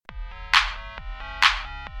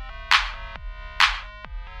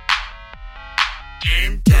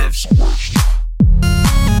Game Devs Quest.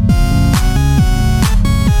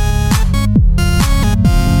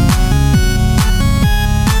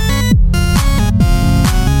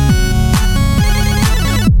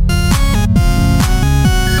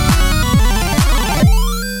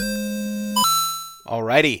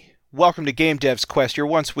 Alrighty, welcome to Game Devs Quest, your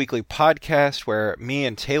once weekly podcast where me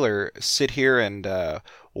and Taylor sit here and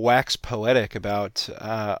wax poetic about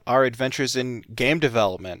our adventures in game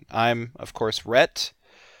development. I'm, of course, Rhett.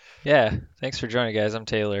 Yeah, thanks for joining, guys. I'm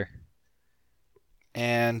Taylor.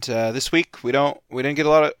 And this week we didn't get a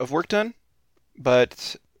lot of work done,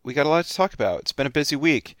 but we got a lot to talk about. It's been a busy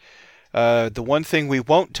week. The one thing we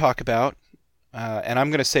won't talk about, and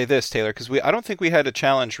I'm going to say this, Taylor, because I don't think we had a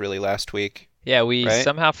challenge really last week. Yeah, we right?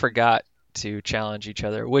 somehow forgot to challenge each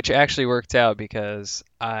other, which actually worked out because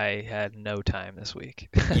I had no time this week.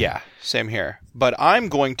 Yeah, same here. But I'm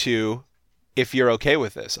going to, if you're okay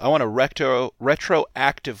with this, I want to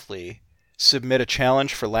retroactively submit a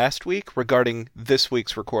challenge for last week regarding this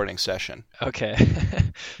week's recording session. Okay.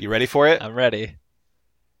 You ready for it? I'm ready.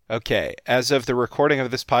 Okay. As of the recording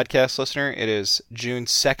of this podcast, listener, it is June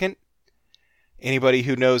 2nd. Anybody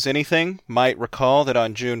who knows anything might recall that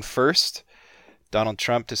on June 1st, Donald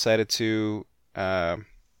Trump decided to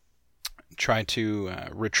try to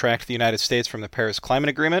retract the United States from the Paris Climate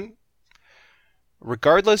Agreement.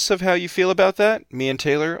 Regardless of how you feel about that, me and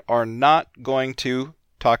Taylor are not going to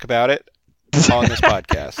talk about it on this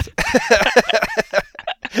podcast.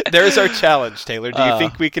 There's our challenge, Taylor. Do you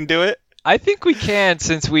think we can do it? I think we can,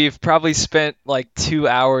 since we've probably spent like 2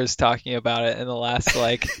 hours talking about it in the last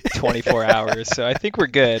 24 hours. So I think we're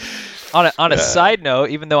good. On a side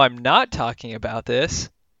note, even though I'm not talking about this,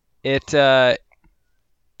 it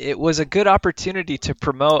was a good opportunity to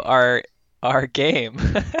promote our game.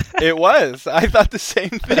 It was. I thought the same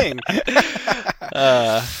thing.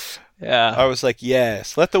 Yeah. I was like,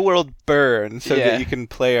 yes, let the world burn so that you can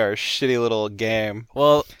play our shitty little game.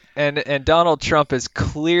 Well, and Donald Trump is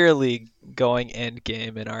clearly going end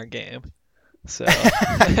game in our game. So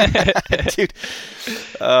dude,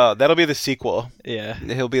 that'll be the sequel. Yeah.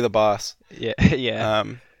 He'll be the boss. Yeah.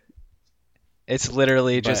 It's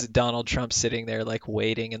literally just Donald Trump sitting there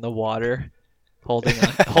waiting in the water,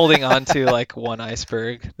 holding on to one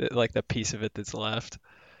iceberg, the piece of it that's left.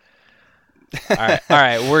 All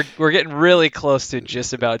right, we're getting really close to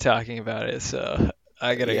just about talking about it, so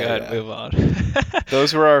I gotta go ahead and move on.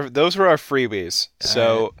 Those were our freebies.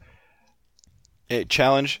 So,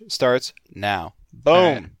 challenge starts now.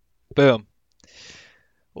 Boom. Right. Boom.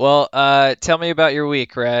 Well, tell me about your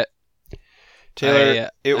week, Rhett. Taylor,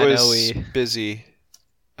 it was busy.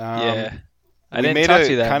 I didn't talk to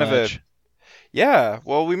you that much.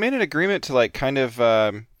 Well, we made an agreement to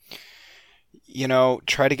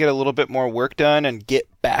try to get a little bit more work done and get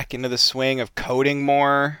back into the swing of coding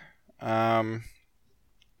more,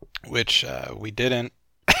 which we didn't.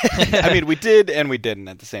 I mean, we did and we didn't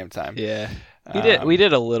at the same time. Yeah, we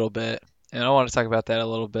did a little bit, and I want to talk about that a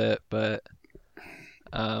little bit, but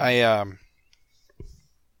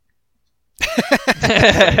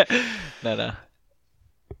No.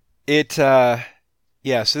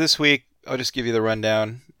 So this week I'll just give you the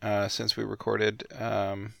rundown since we recorded.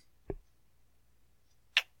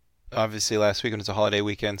 Obviously last weekend was a holiday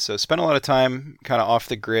weekend, so spent a lot of time kind of off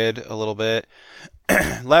the grid a little bit.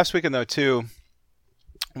 Last weekend though too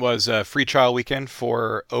was a free trial weekend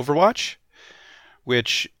for Overwatch,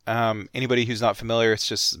 which anybody who's not familiar, it's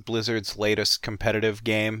just Blizzard's latest competitive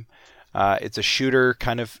game. It's a shooter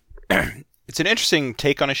kind of. It's an interesting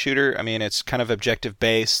take on a shooter. I mean, it's kind of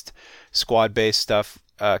objective-based, squad-based stuff.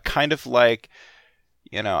 Kind of like,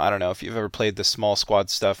 I don't know if you've ever played the small squad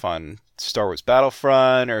stuff on Star Wars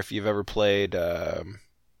Battlefront, or if you've ever played, I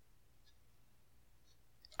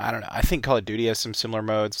don't know. I think Call of Duty has some similar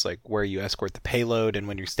modes, like where you escort the payload, and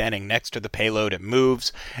when you're standing next to the payload, it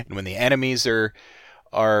moves, and when the enemies are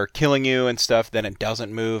killing you and stuff, then it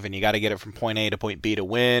doesn't move, and you got to get it from point A to point B to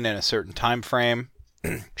win in a certain time frame.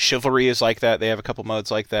 Chivalry is like that. They have a couple modes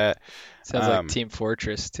like that. Sounds like Team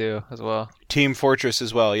Fortress too, as well. Team Fortress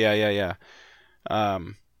as well. Yeah. But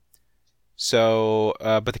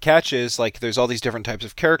the catch is there's all these different types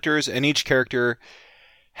of characters, and each character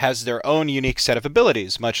has their own unique set of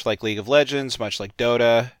abilities, much like League of Legends, much like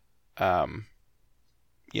Dota.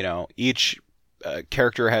 Each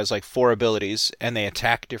character has 4 abilities, and they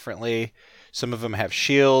attack differently. Some of them have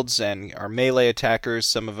shields and are melee attackers.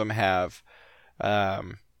 Some of them have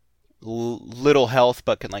little health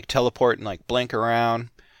but can teleport and blink around.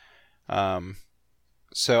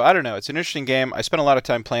 So I don't know. It's an interesting game. I spent a lot of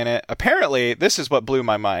time playing it. Apparently, this is what blew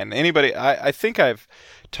my mind. I think I've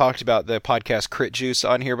talked about the podcast Crit Juice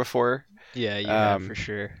on here before. Yeah, you have for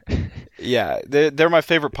sure. Yeah, they're my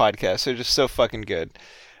favorite podcast. They're just so fucking good.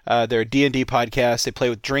 They're a D&D podcast. They play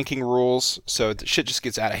with drinking rules, so the shit just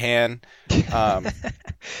gets out of hand.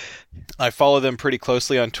 I follow them pretty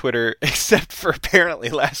closely on Twitter, except for apparently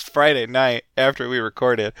last Friday night after we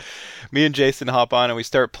recorded. Me and Jason hop on and we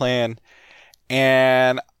start playing.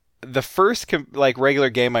 And the first regular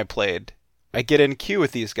game I played, I get in queue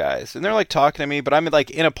with these guys, and they're like talking to me, but I'm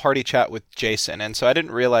like in a party chat with Jason, and so I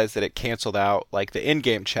didn't realize that it canceled out like the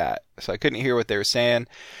in-game chat, so I couldn't hear what they were saying.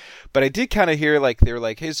 But I did kind of hear like they were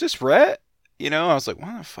like, "Hey, is this Rhett?" You know, I was like,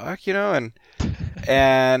 "What the fuck?" You know,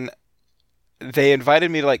 and they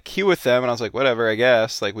invited me to like queue with them, and I was like, "Whatever, I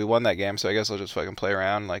guess." Like we won that game, so I guess I'll just fucking play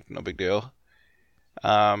around. Like no big deal.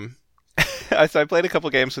 So I played a couple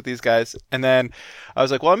games with these guys, and then I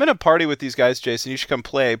was like, "Well, I'm in a party with these guys, Jason. You should come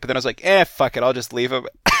play." But then I was like, fuck it, I'll just leave them."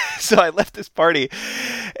 So I left this party,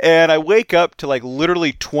 and I wake up to like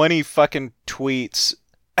literally 20 fucking tweets,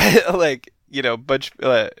 like bunch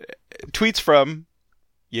tweets from,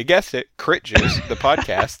 you guessed it, Crit Juice, the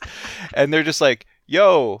podcast, and they're just like,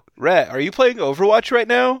 "Yo, Rhett, are you playing Overwatch right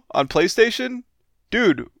now on PlayStation?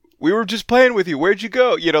 Dude, we were just playing with you. Where'd you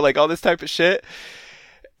go?" Like all this type of shit.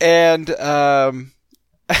 And I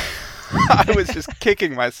was just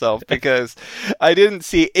kicking myself because I didn't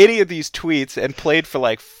see any of these tweets and played for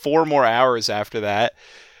like 4 more hours after that.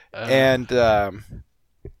 And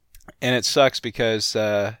it sucks because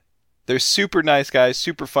they're super nice guys,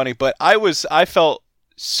 super funny, but I felt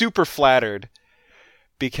super flattered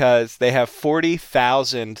because they have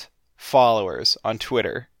 40,000 followers on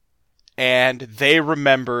Twitter, and they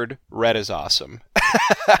remembered Red is awesome.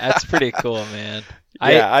 That's pretty cool, man.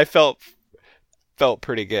 Yeah, I felt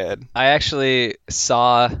pretty good. I actually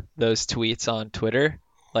saw those tweets on Twitter,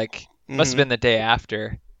 like must have been the day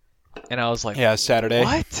after, and I was like, "Yeah, Saturday.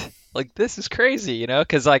 What? Like this is crazy,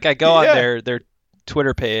 Because like I go on their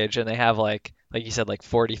Twitter page and they have like you said, like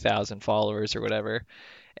 40,000 followers or whatever,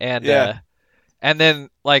 and and then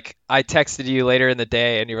like I texted you later in the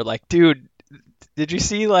day and you were like, "Dude, did you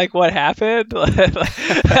see like what happened?"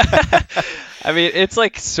 I mean, it's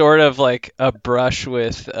like sort of like a brush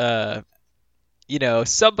with,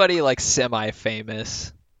 somebody like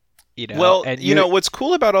semi-famous, Well, and what's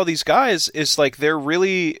cool about all these guys is like they're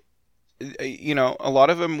really, a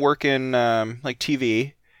lot of them work in like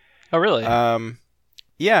TV. Oh, really?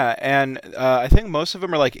 Yeah, and I think most of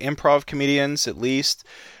them are like improv comedians at least.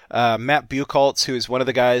 Matt Buchholz, who is one of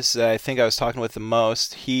the guys I think I was talking with the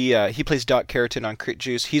most, he plays Doc Keratin on Crit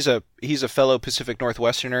Juice. He's a fellow Pacific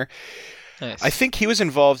Northwesterner. Nice. I think he was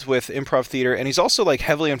involved with improv theater, and he's also like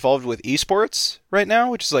heavily involved with esports right now,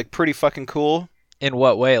 which is like pretty fucking cool. In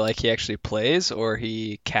what way? Like he actually plays or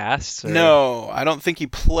he casts? Or... No, I don't think he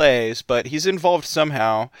plays, but he's involved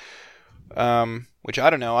somehow. Which I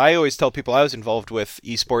don't know. I always tell people I was involved with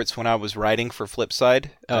esports when I was writing for Flipside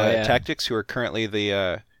Tactics, who are currently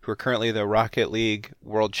the Rocket League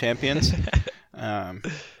World Champions.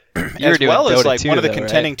 As well as like one of the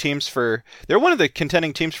contending teams for. They're one of the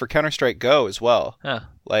contending teams for Counter-Strike Go as well. Huh.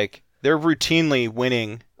 Like they're routinely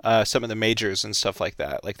winning some of the majors and stuff like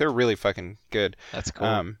that. Like they're really fucking good. That's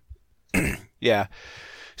cool. Yeah.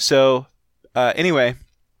 So anyway.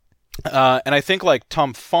 And I think like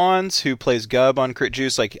Tom Fawns, who plays Gub on Crit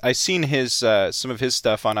Juice, like I seen his some of his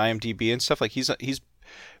stuff on IMDb and stuff. Like he's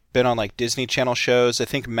been on like Disney Channel shows. I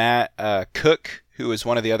think Matt Cook, who is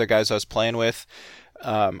one of the other guys I was playing with,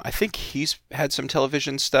 I think he's had some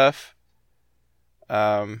television stuff.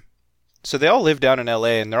 So they all live down in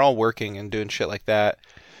LA and they're all working and doing shit like that.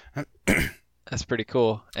 That's pretty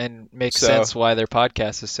cool, and makes sense why their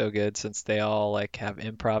podcast is so good, since they all like have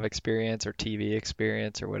improv experience or TV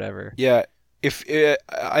experience or whatever. Yeah,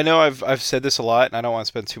 I know I've said this a lot, and I don't want to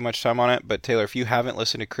spend too much time on it, but Taylor, if you haven't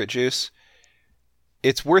listened to Crit Juice,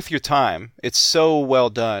 it's worth your time. It's so well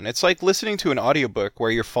done. It's like listening to an audiobook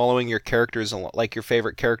where you're following your characters, like your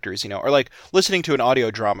favorite characters, or like listening to an audio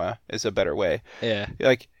drama is a better way. Yeah.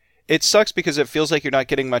 Like it sucks because it feels like you're not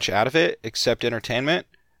getting much out of it except entertainment,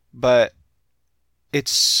 but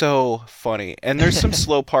it's so funny. And there's some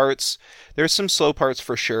slow parts. There's some slow parts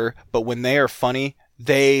for sure, but when they are funny,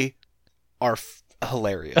 they are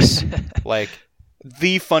hilarious. Like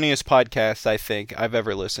the funniest podcast I think I've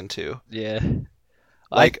ever listened to. Yeah.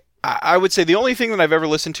 Like I would say the only thing that I've ever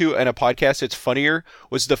listened to in a podcast that's funnier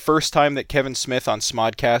was the first time that Kevin Smith on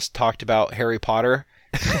Smodcast talked about Harry Potter.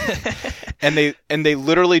 and they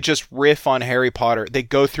literally just riff on Harry Potter. They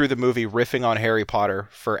go through the movie riffing on Harry Potter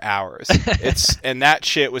for hours. And that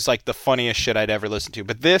shit was like the funniest shit I'd ever listened to.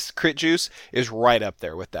 But this Crit Juice is right up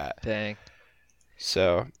there with that. Dang.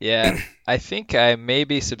 So yeah, I think I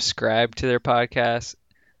maybe subscribed to their podcast.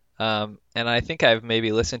 and I think I've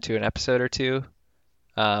maybe listened to an episode or two.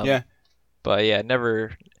 Yeah. But yeah,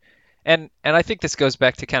 never. And I think this goes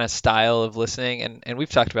back to kind of style of listening, and we've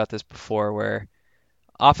talked about this before, where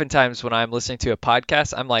oftentimes when I'm listening to a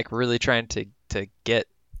podcast, I'm like really trying to get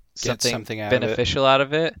something beneficial out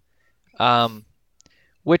of it,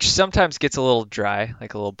 which sometimes gets a little dry,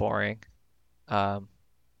 like a little boring, but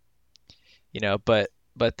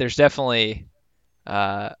there's definitely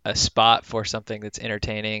a spot for something that's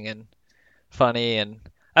entertaining and funny, and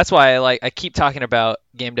that's why I keep talking about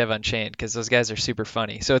Game Dev Unchained, because those guys are super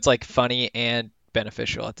funny. So it's like funny and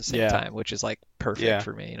beneficial at the same time, which is like perfect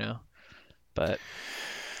for me, But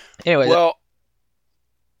anyway, well,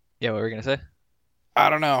 what were we gonna say? I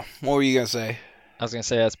don't know. What were you gonna say? I was gonna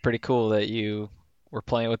say that's pretty cool that you were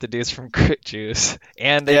playing with the dudes from Crit Juice,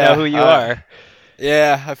 and they know who you are.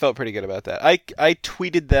 Yeah, I felt pretty good about that. I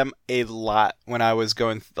tweeted them a lot when I was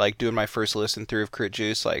doing my first listen through of Crit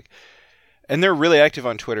Juice, and they're really active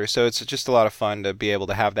on Twitter, so it's just a lot of fun to be able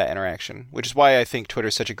to have that interaction, which is why I think Twitter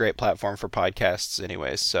is such a great platform for podcasts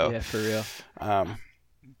anyways. So yeah, for real.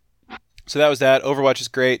 So that was that. Overwatch is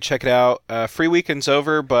great. Check it out. Free weekend's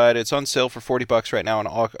over, but it's on sale for $40 right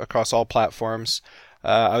now across all platforms.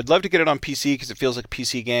 I would love to get it on PC because it feels like a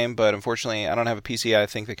PC game, but unfortunately I don't have a PC I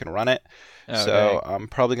think that can run it. Okay. So I'm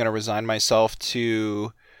probably going to resign myself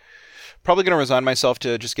to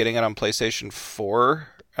just getting it on PlayStation 4,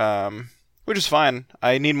 which is fine.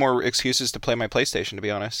 I need more excuses to play my PlayStation, to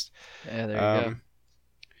be honest. Yeah, there you go.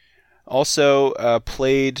 Also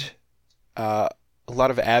played a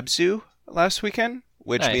lot of Abzu last weekend,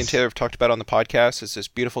 which me and Taylor have talked about on the podcast. It's this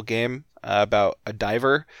beautiful game about a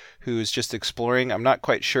diver who's just exploring. I'm not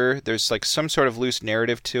quite sure. There's like some sort of loose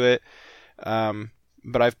narrative to it,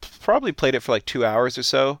 but I've probably played it for like 2 hours or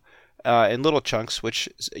so in little chunks, which,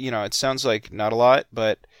 it sounds like not a lot,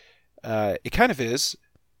 but it kind of is,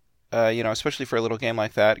 especially for a little game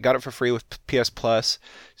like that. Got it for free with PS Plus,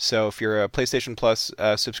 so if you're a PlayStation Plus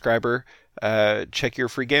subscriber, check your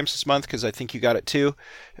free games this month, because I think you got it too.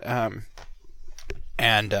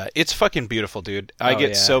 And it's fucking beautiful, dude. I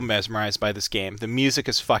get so mesmerized by this game. The music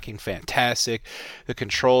is fucking fantastic. The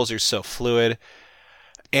controls are so fluid.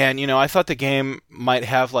 And, I thought the game might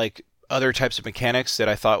have like other types of mechanics that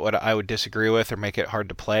I thought I would disagree with or make it hard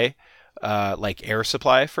to play, like air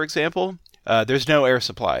supply, for example. There's no air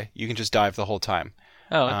supply. You can just dive the whole time.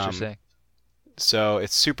 Oh, interesting. So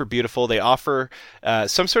it's super beautiful. They offer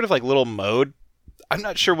some sort of like little mode. I'm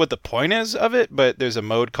not sure what the point is of it, but there's a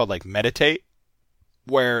mode called like Meditate,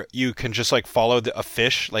 where you can just like follow a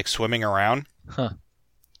fish like swimming around,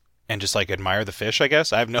 and just like admire the fish. I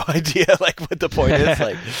guess I have no idea like what the point is.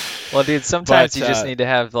 Like, well, dude, sometimes you just need to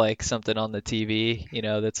have like something on the TV,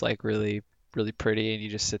 that's like really, really pretty, and you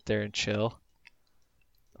just sit there and chill.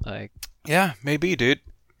 Like, yeah, maybe, dude.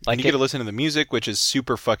 Like, you get to listen to the music, which is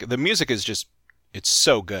super fucking. The music is just, it's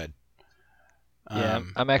so good. Yeah,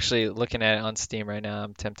 I'm actually looking at it on Steam right now.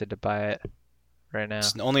 I'm tempted to buy it right now.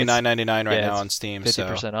 It's only $9.99 right now on Steam.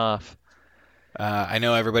 50% off. I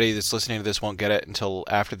know everybody that's listening to this won't get it until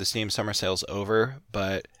after the Steam summer sale's over,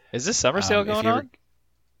 but is this summer sale going on?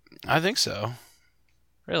 I think so.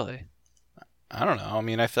 Really? I don't know. I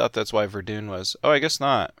mean, I thought that's why Verdun was. Oh, I guess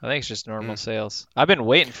not. I think it's just normal sales. I've been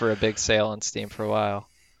waiting for a big sale on Steam for a while,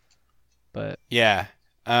 but yeah.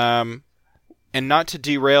 And not to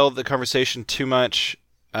derail the conversation too much,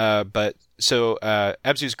 but so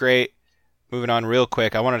Abzu's great. Moving on real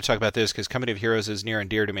quick, I wanted to talk about this because Company of Heroes is near and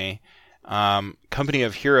dear to me. Company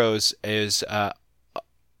of Heroes is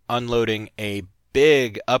unloading a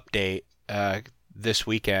big update this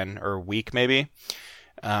weekend, or week maybe,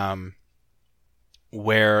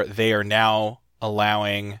 where they are now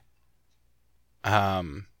allowing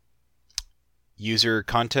user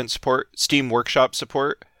content support, Steam Workshop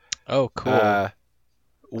support. Oh, cool.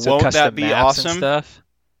 So won't that be awesome? Stuff?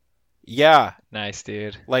 Yeah. Nice,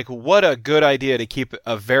 dude. Like, what a good idea to keep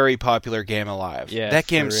a very popular game alive. Yeah, that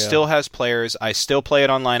game still has players. I still play it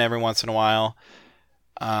online every once in a while.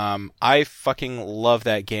 I fucking love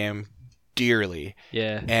that game dearly.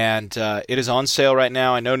 Yeah. And it is on sale right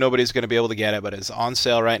now. I know nobody's going to be able to get it, but it's on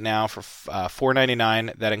sale right now for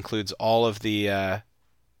 $4.99. That includes all of the... I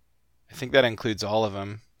think that includes all of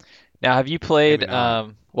them. Now, have you played...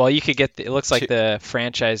 well, you could get... it looks like the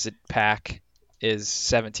franchise pack is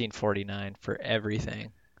 $17.49 for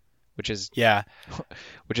everything, which is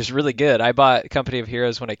really good. I bought Company of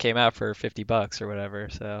Heroes when it came out for $50 or whatever.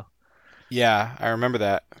 So yeah, I remember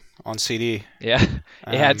that on CD. Yeah,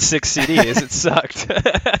 it had 6 CDs. It sucked.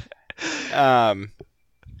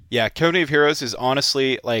 Yeah, Company of Heroes is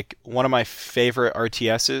honestly like one of my favorite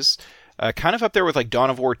RTSs. Kind of up there with like Dawn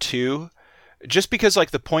of War 2. just because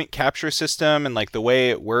like the point capture system and like the way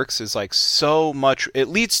it works is like so much, it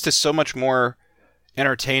leads to so much more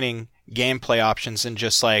entertaining gameplay options than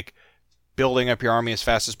just like building up your army as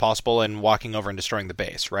fast as possible and walking over and destroying the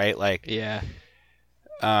base, right? Like, Yeah.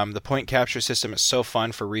 the point capture system is so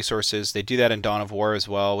fun for resources. They do that in Dawn of War as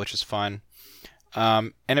well, which is fun.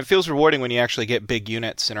 And it feels rewarding when you actually get big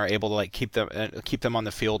units and are able to like keep them on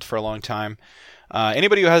the field for a long time.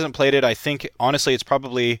 Anybody who hasn't played it, I think honestly it's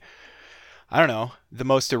probably, I don't know, the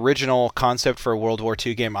most original concept for a World War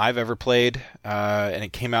II game I've ever played. And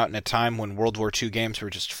it came out in a time when World War II games were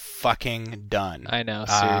just fucking done. I know,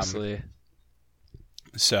 seriously.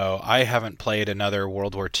 So I haven't played another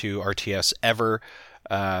World War II RTS ever.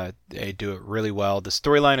 They do it really well. The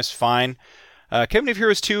storyline is fine. Company of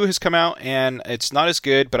Heroes 2 has come out, and it's not as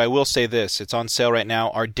good, but I will say this. It's on sale right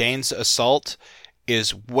now. Ardane's Assault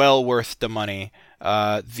is well worth the money.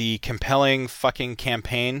 The compelling fucking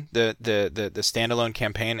campaign, the standalone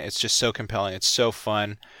campaign, it's just so compelling. It's so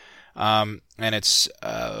fun. And it's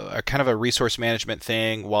a kind of a resource management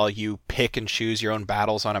thing while you pick and choose your own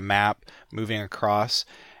battles on a map moving across.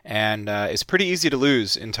 And it's pretty easy to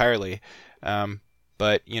lose entirely.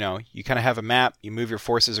 But, you know, you kind of have a map, you move your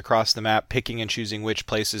forces across the map, picking and choosing which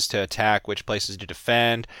places to attack, which places to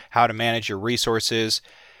defend, how to manage your resources.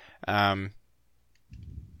 Really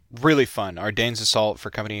fun. Ardane's Assault for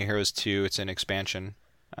Company of Heroes 2. It's an expansion.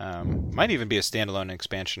 Might even be a standalone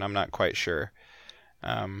expansion. I'm not quite sure.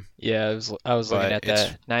 Yeah, I was looking at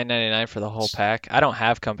that. $9.99 for the whole pack. I don't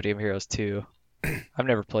have Company of Heroes 2. I've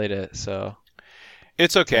never played it, so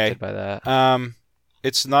it's okay. By that.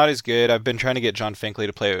 It's not as good. I've been trying to get John Finkley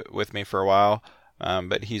to play it with me for a while,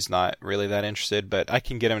 but he's not really that interested. But I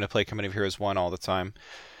can get him to play Company of Heroes 1 all the time.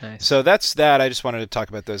 Nice. So that's that. I just wanted to talk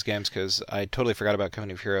about those games because I totally forgot about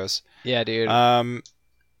Company of Heroes. Yeah, dude.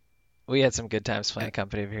 We had some good times playing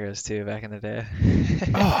Company of Heroes 2 back in the day.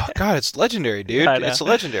 Oh, God, it's legendary, dude. It's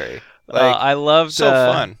legendary. I loved so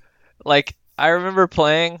fun. Like, I remember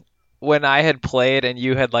playing when I had played and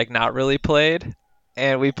you had, like, not really played.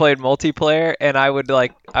 And we played multiplayer, and I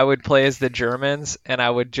would play as the Germans, and I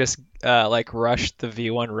would just like rush the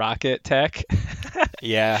V1 rocket tech.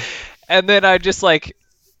 Yeah. And then I'd just like,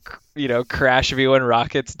 you know, crash V1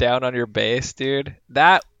 rockets down on your base, dude.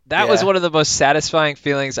 That was one of the most satisfying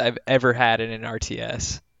feelings I've ever had in an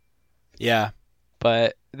RTS. Yeah.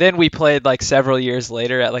 But then we played like several years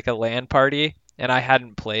later at like a LAN party, and I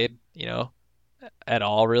hadn't played, you know, at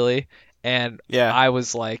all really. And I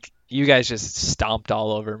was like, you guys just stomped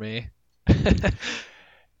all over me.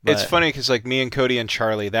 It's funny because like me and Cody and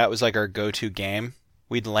Charlie, that was like our go-to game.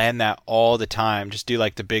 We'd land that all the time, just do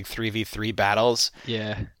like the big 3v3 battles.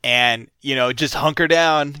 Yeah. And, you know, just hunker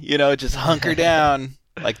down,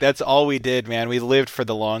 Like that's all we did, man. We lived for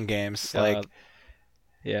the long games. Like,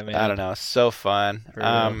 yeah, man. I don't know. So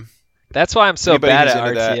fun. That's why I'm so bad at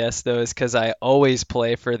RTS though, is because I always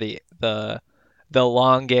play for the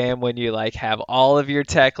long game when you like have all of your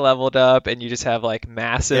tech leveled up and you just have like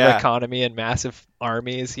massive economy and massive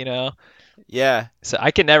armies, you know? Yeah. So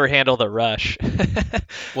I can never handle the rush.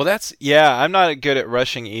 Well, I'm not good at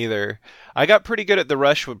rushing either. I got pretty good at the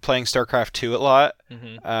rush with playing StarCraft 2 a lot.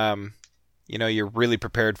 Mm-hmm. You know, you're really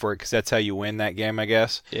prepared for it because that's how you win that game, I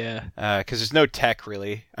guess. Yeah. Because there's no tech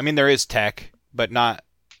really. I mean, there is tech, but not.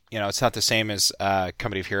 You know, it's not the same as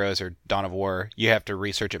Company of Heroes or Dawn of War. You have to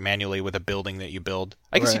research it manually with a building that you build.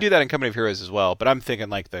 I guess you do that in Company of Heroes as well, but I'm thinking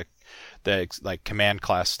like the like command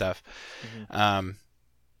class stuff. Mm-hmm.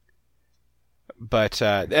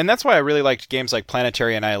 And that's why I really liked games like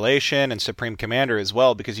Planetary Annihilation and Supreme Commander as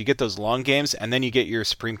well, because you get those long games and then you get your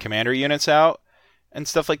Supreme Commander units out and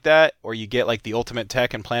stuff like that, or you get like the ultimate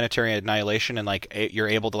tech and Planetary Annihilation and like you're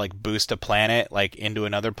able to like boost a planet like into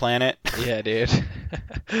another planet. Yeah, dude.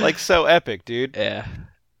 Like so epic, dude. Yeah,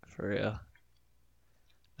 for real.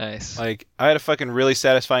 Nice. Like I had a fucking really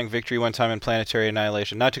satisfying victory one time in Planetary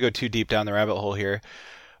Annihilation. Not to go too deep down the rabbit hole here,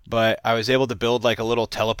 but I was able to build like a little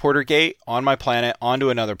teleporter gate on my planet onto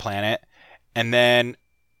another planet, and then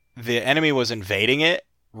the enemy was invading it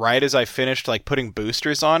right as I finished like putting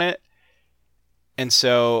boosters on it. And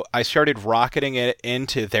so I started rocketing it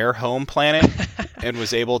into their home planet and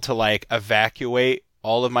was able to like evacuate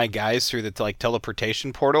all of my guys through the like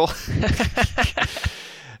teleportation portal.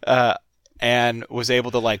 And was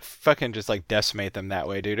able to like fucking just like decimate them that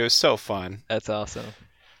way, dude. It was so fun. That's awesome.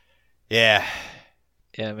 Yeah.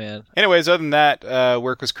 Yeah, man. Anyways, other than that,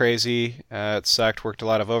 work was crazy. It sucked. Worked a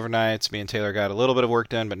lot of overnights. Me and Taylor got a little bit of work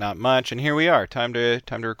done, but not much. And here we are. Time to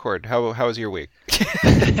record. How was your week?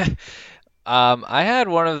 I had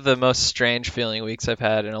one of the most strange feeling weeks I've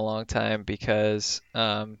had in a long time because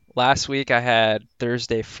last week I had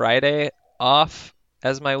Thursday, Friday off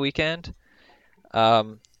as my weekend.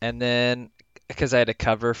 And then because I had to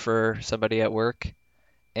cover for somebody at work,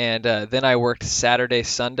 and then I worked Saturday,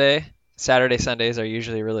 Sunday. Saturday, Sundays are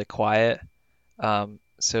usually really quiet,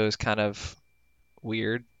 so it was kind of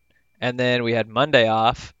weird. And then we had Monday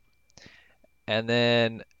off, and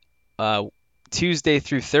then uh, Tuesday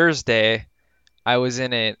through Thursday, I was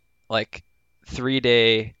in a like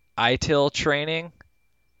 3-day ITIL training,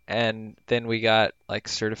 and then we got like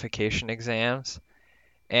certification exams.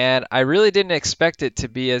 And I really didn't expect it to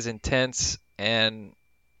be as intense and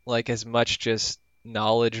like as much just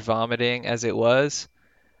knowledge vomiting as it was.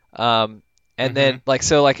 And Mm-hmm. then like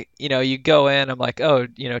so like you go in, I'm like, oh,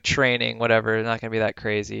 training, whatever, not gonna be that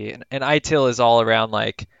crazy. And ITIL is all around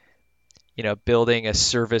like building a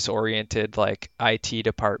service oriented like IT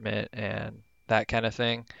department and that kind of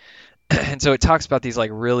thing. And so it talks about these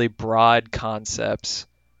like really broad concepts.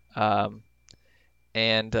 Um,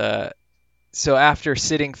 and So after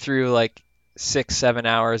sitting through like 6-7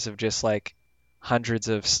 hours of just like hundreds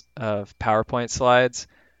of PowerPoint slides,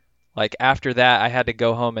 like after that I had to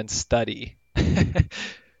go home and study.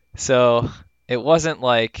 So it wasn't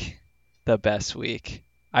like the best week.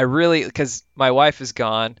 Because my wife is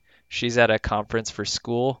gone, she's at a conference for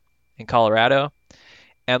school in Colorado,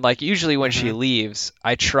 and like usually when she Mm-hmm. leaves,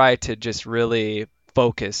 I try to just really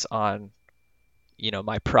focus on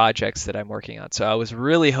my projects that I'm working on. So I was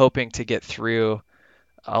really hoping to get through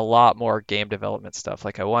a lot more game development stuff.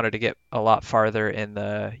 Like I wanted to get a lot farther in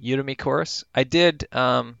the Udemy course. I did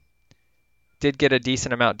get a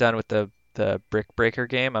decent amount done with the Brick Breaker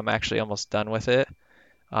game. I'm actually almost done with it,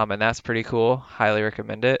 and that's pretty cool. Highly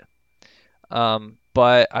recommend it.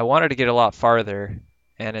 But I wanted to get a lot farther,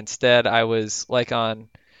 and instead I was like on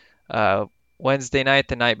uh, Wednesday night,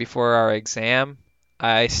 the night before our exam,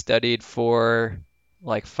 I studied for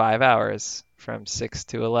like 5 hours from 6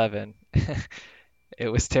 to 11. It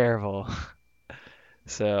was terrible.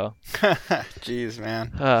 So Jeez,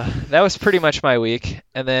 man. that was pretty much my week.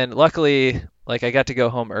 And then luckily, like I got to go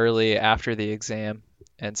home early after the exam.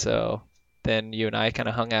 And so then you and I kind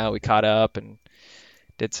of hung out. We caught up and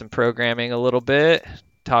did some programming a little bit,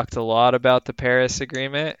 talked a lot about the Paris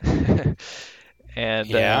Agreement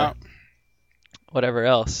and Yeah. whatever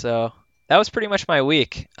else. So that was pretty much my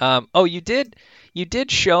week. Oh, you did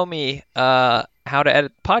show me how to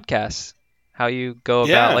edit podcasts, how you go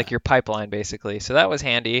about Yeah. like your pipeline basically. So that was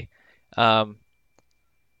handy. Um,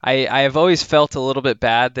 I have always felt a little bit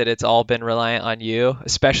bad that it's all been reliant on you,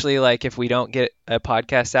 especially like if we don't get a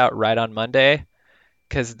podcast out right on Monday,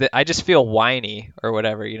 because I just feel whiny or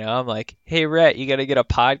whatever. I'm like, hey Rhett, you gotta get a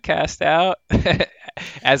podcast out,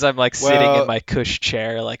 as I'm like sitting in Well, my cush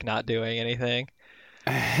chair, like not doing anything.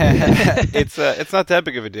 it's not that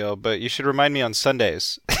big of a deal, but you should remind me on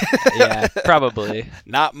Sundays, Yeah, probably.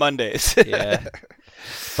 not Mondays. Yeah.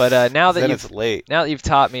 But 'Cause then it's late. now that you've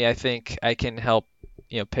taught me, I think I can help,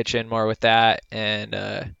 pitch in more with that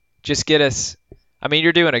and just get us. I mean,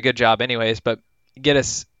 you're doing a good job anyways, but get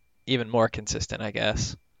us even more consistent, I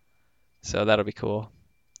guess. So that'll be cool.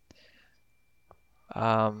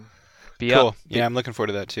 Um, beyond Cool. Yeah, I'm looking forward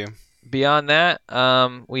to that too. beyond that,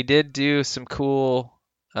 we did do some cool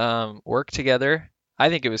work together. I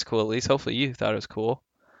think it was cool, at least. Hopefully, you thought it was cool.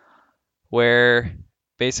 Where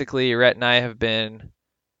basically, Rhett and I have been.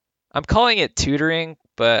 I'm calling it tutoring,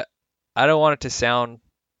 but I don't want it to sound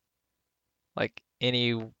like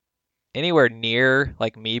anywhere near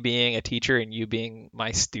like me being a teacher and you being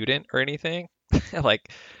my student or anything.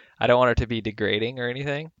 Like I don't want it to be degrading or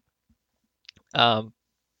anything. Um,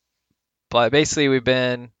 but basically we've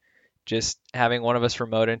been just having one of us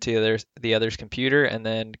remote into the other's computer and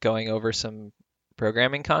then going over some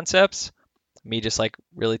programming concepts. Me just like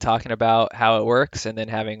really talking about how it works and then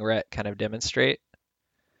having Rhett kind of demonstrate.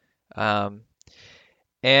 Um,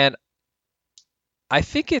 and I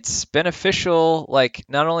think it's beneficial, like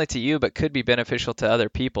not only to you, but could be beneficial to other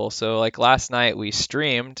people. So like last night we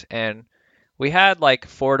streamed and we had like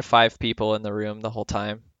 4 to 5 people in the room the whole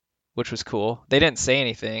time, which was cool. They didn't say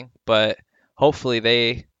anything, but hopefully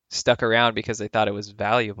they stuck around because they thought it was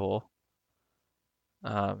valuable.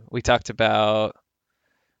 We talked about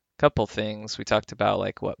a couple things. We talked about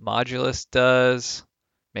like what Modulus does,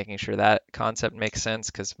 making sure that concept makes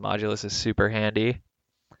sense because Modulus is super handy.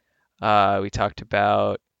 We talked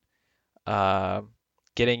about uh,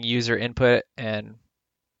 getting user input and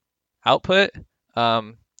output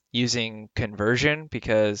using conversion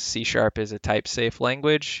because C# is a type-safe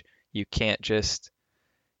language. You can't just,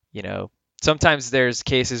 you know, sometimes there's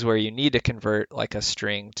cases where you need to convert like a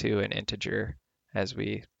string to an integer, as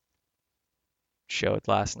we showed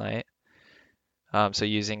last night. So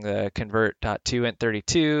using the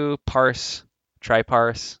convert.toInt32, parse, try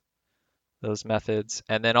parse, those methods,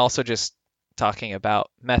 and then also just talking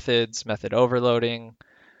about methods, method overloading,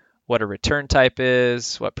 what a return type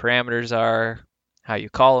is, what parameters are, how you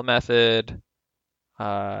call a method,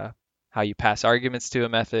 how you pass arguments to a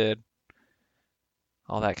method,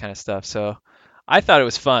 all that kind of stuff. So I thought it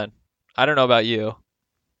was fun. I don't know about you.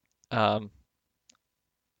 Like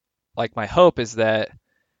my hope is that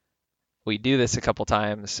we do this a couple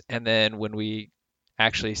times, and then when we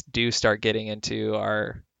actually do start getting into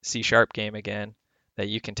our C# game again, that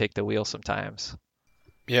you can take the wheel sometimes.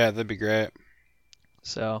 Yeah, that'd be great.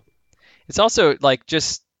 So it's also like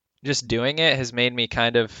just doing it has made me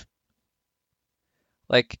kind of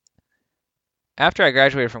like, after I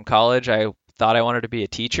graduated from college, I thought I wanted to be a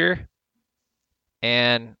teacher.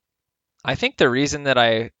 And I think the reason that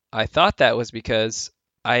I thought that was because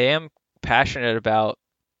I am passionate about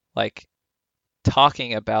like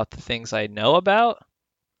talking about the things I know about.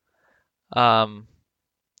 And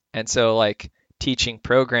so like teaching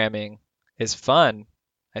programming is fun,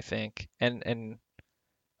 I think. And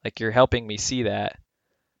like you're helping me see that.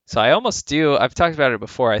 So I almost do, I've talked about it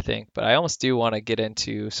before, I think, but I almost do want to get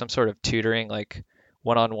into some sort of tutoring, like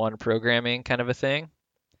one-on-one programming kind of a thing.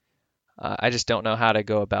 I just don't know how to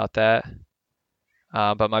go about that.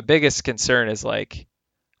 But my biggest concern is like,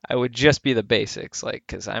 I would just be the basics, like,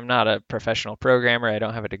 because I'm not a professional programmer. I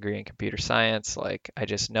don't have a degree in computer science. Like, I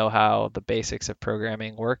just know how the basics of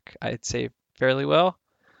programming work, I'd say fairly well.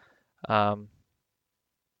 So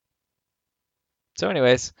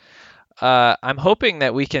anyways, I'm hoping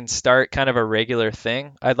that we can start kind of a regular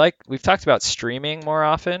thing. We've talked about streaming more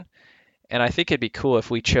often, and I think it'd be cool if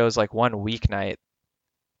we chose like one weeknight,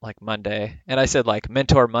 like Monday. And I said like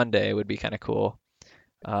Mentor Monday would be kind of cool.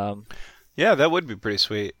 Yeah, that would be pretty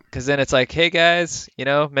sweet. Because then it's like, hey guys,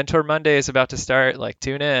 Mentor Monday is about to start, like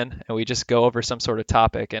tune in, and we just go over some sort of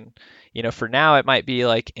topic. And, for now it might be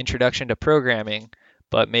like introduction to programming,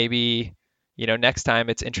 but maybe, next time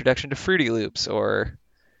it's introduction to Fruity Loops or,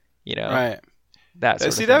 right. That sort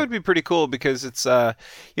of See, thing. that would be pretty cool because it's, the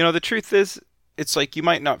truth is, it's like you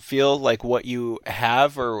might not feel like what you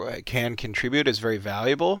have or can contribute is very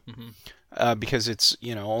valuable. Mm-hmm. Because it's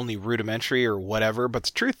only rudimentary or whatever. But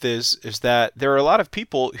the truth is that there are a lot of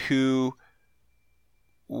people who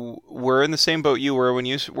were in the same boat you were when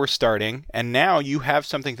you were starting, and now you have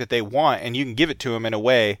something that they want, and you can give it to them in a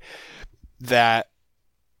way that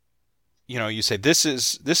you say, this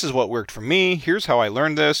is what worked for me. Here's how I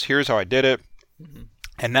learned this. Here's how I did it. Mm-hmm.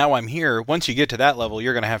 And now I'm here. Once you get to that level,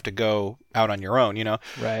 you're going to have to go out on your own,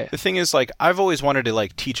 Right. The thing is, like, I've always wanted to,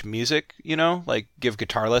 like, teach music, like give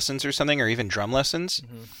guitar lessons or something, or even drum lessons.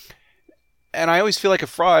 Mm-hmm. And I always feel like a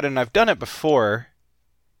fraud, and I've done it before,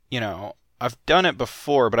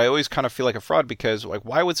 but I always kind of feel like a fraud because, like,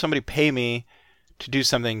 why would somebody pay me to do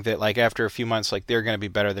something that, like, after a few months, like, they're going to be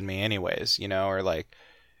better than me anyways, or, like,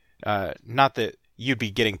 not that you'd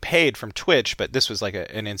be getting paid from Twitch, but this was, like,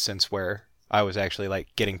 an instance where I was actually like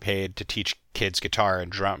getting paid to teach kids guitar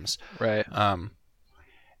and drums. Right. And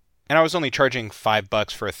I was only charging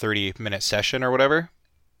 $5 for a 30-minute session or whatever.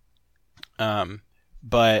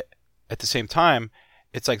 But at the same time,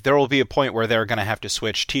 it's like there will be a point where they're going to have to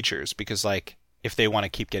switch teachers because like if they want to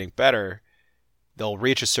keep getting better, they'll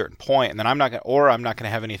reach a certain point and then I'm not going to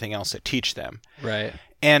have anything else to teach them. Right.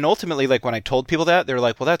 And ultimately, like when I told people that, they're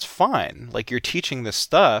like, well, that's fine. Like you're teaching this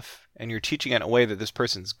stuff and you're teaching it in a way that this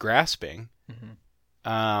person's grasping.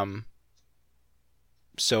 Mm-hmm.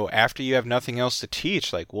 So after you have nothing else to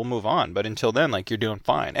teach, like we'll move on. But until then, like you're doing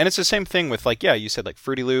fine. And it's the same thing with like, yeah, you said like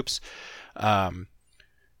Fruity Loops. Another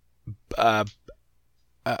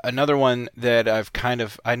one that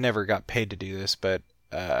I never got paid to do this, but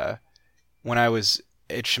when I was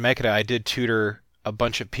at Chemeketa, I did tutor a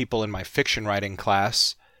bunch of people in my fiction writing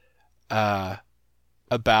class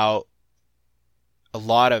about a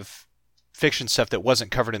lot of fiction stuff that wasn't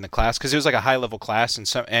covered in the class because it was like a high level class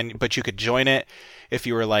but you could join it if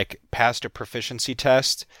you were like passed a proficiency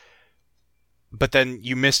test, but then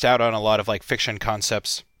you missed out on a lot of like fiction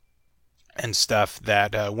concepts and stuff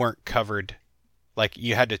that weren't covered. Like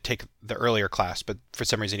you had to take the earlier class, but for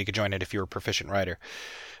some reason you could join it if you were a proficient writer.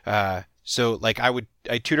 So like I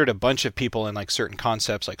tutored a bunch of people in like certain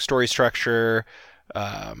concepts like story structure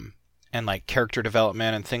and like character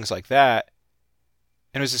development and things like that.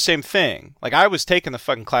 And it was the same thing. Like I was taking the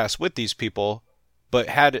fucking class with these people, but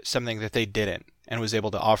had something that they didn't and was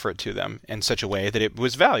able to offer it to them in such a way that it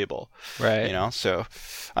was valuable. Right. So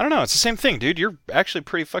I don't know. It's the same thing, dude. You're actually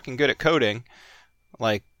pretty fucking good at coding.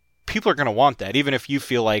 Like people are going to want that, even if you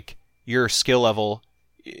feel like your skill level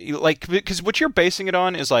like, because what you're basing it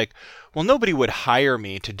on is like, well, nobody would hire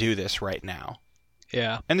me to do this right now.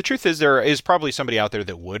 Yeah. And the truth is, there is probably somebody out there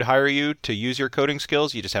that would hire you to use your coding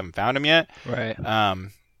skills. You just haven't found them yet. Right.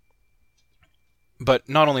 But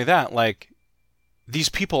not only that, like, these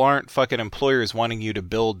people aren't fucking employers wanting you to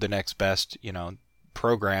build the next best,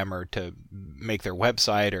 program, or to make their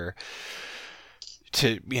website, or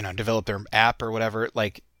to, develop their app or whatever.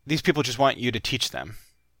 Like, these people just want you to teach them.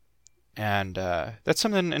 And that's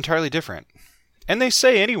something entirely different. And they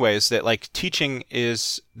say anyways that, like, teaching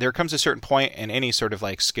there comes a certain point in any sort of,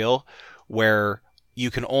 like, skill where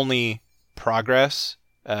you can only progress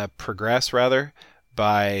rather,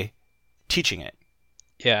 by teaching it.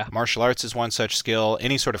 Yeah. Martial arts is one such skill.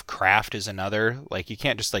 Any sort of craft is another. Like, you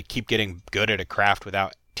can't just, like, keep getting good at a craft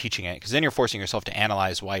without teaching it, because then you're forcing yourself to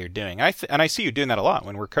analyze why you're doing. And I see you doing that a lot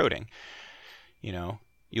when we're coding.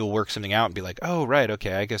 You'll work something out and be like, oh, right,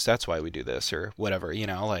 okay, I guess that's why we do this, or whatever,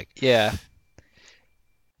 like. Yeah.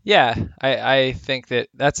 Yeah, I think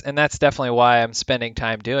that's definitely why I'm spending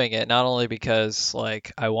time doing it. Not only because,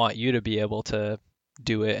 like, I want you to be able to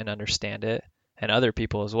do it and understand it, and other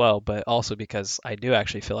people as well, but also because I do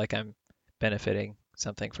actually feel like I'm benefiting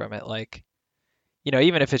something from it. Like,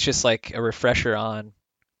 even if it's just like a refresher on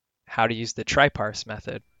how to use the triparse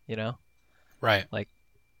method, Right.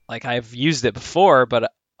 Like I've used it before,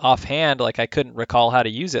 but offhand, like, I couldn't recall how to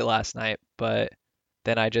use it last night, but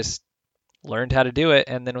then I just learned how to do it,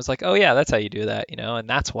 and then was like, oh yeah, that's how you do that, and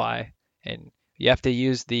that's why. And you have to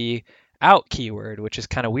use the out keyword, which is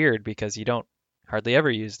kind of weird because you don't hardly ever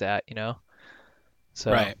use that,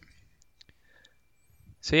 So, right.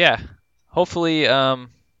 So yeah, hopefully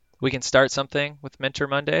we can start something with Mentor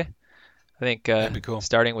Monday. I think That'd be cool.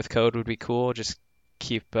 Starting with code would be cool. Just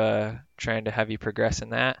keep trying to have you progress in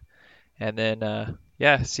that, and then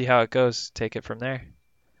see how it goes. Take it from there.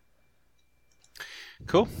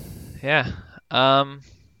 Cool. Yeah.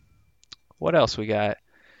 What else we got?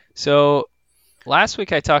 So last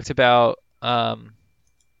week I talked about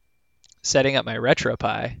setting up my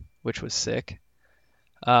RetroPie, which was sick.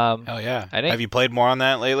 Oh yeah. Have you played more on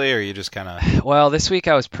that lately, or you just kind of? Well, this week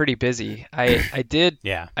I was pretty busy. I did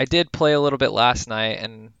Yeah. I did play a little bit last night,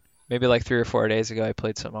 and maybe like 3 or 4 days ago I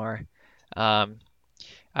played some more. I'm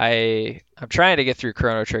trying to get through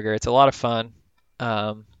Chrono Trigger. It's a lot of fun,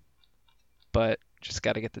 but just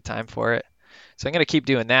got to get the time for it. So I'm going to keep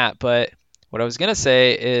doing that. But what I was going to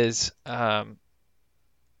say is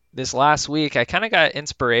this last week I kind of got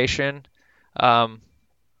inspiration.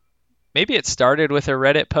 Maybe it started with a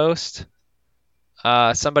Reddit post.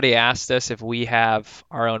 Somebody asked us if we have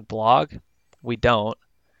our own blog. We don't.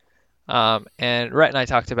 And Rhett and I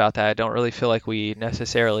talked about that. I don't really feel like we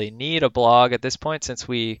necessarily need a blog at this point, since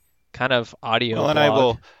we kind of audio blog. I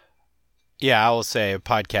will say a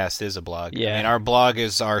podcast is a blog. Yeah. I mean, our blog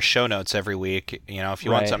is our show notes every week. If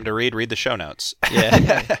you want something to read the show notes.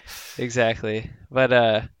 Yeah, exactly. But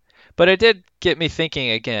it did get me thinking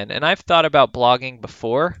again. And I've thought about blogging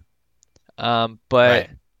before, but right.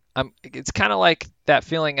 It's kind of like that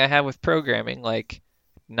feeling I have with programming, like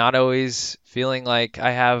not always feeling like I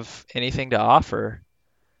have anything to offer.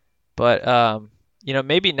 But,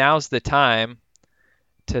 maybe now's the time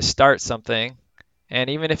to start something. And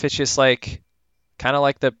even if it's just like, kind of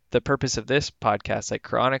like the purpose of this podcast, like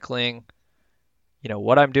chronicling,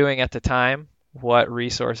 what I'm doing at the time, what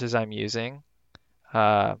resources I'm using,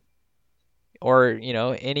 or,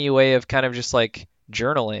 any way of kind of just like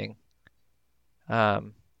journaling,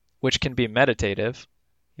 which can be meditative,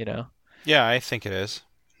 Yeah, I think it is.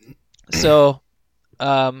 So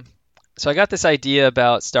I got this idea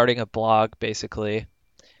about starting a blog, basically.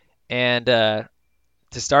 And to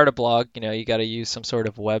start a blog, you got to use some sort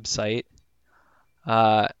of website.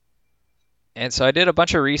 And so I did a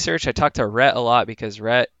bunch of research. I talked to Rhett a lot because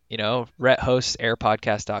Rhett hosts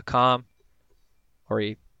airpodcast.com, or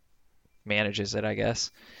he manages it, I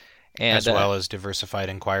guess. And, as well as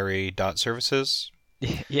diversifiedinquiry.services.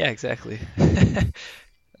 Yeah, exactly.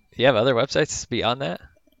 You have other websites beyond that?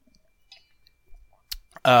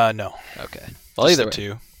 No. Okay. Well,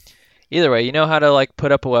 either way, you know how to like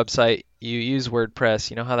put up a website. You use WordPress.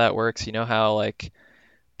 You know how that works. You know how like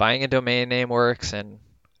buying a domain name works and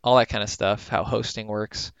all that kind of stuff. How hosting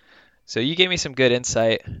works. So you gave me some good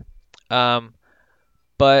insight.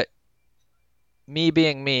 But me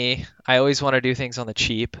being me, I always want to do things on the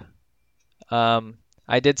cheap.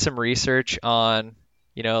 I did some research on,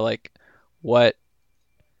 like what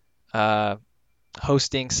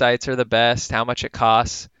hosting sites are the best, how much it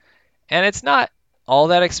costs. And it's not all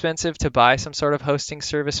that expensive to buy some sort of hosting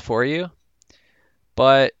service for you.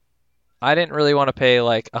 But I didn't really want to pay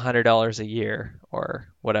like $100 a year or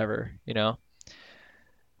whatever,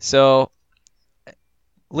 So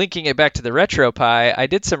linking it back to the RetroPie, I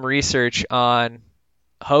did some research on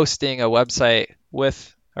hosting a website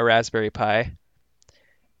with a Raspberry Pi,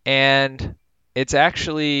 and it's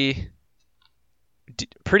actually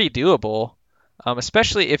pretty doable,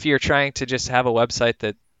 especially if you're trying to just have a website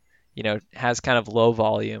that, has kind of low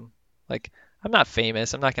volume. Like, I'm not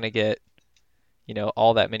famous. I'm not going to get,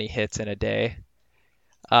 all that many hits in a day.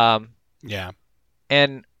 Yeah.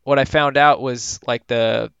 And what I found out was like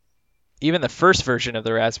even the first version of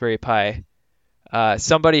the Raspberry Pi,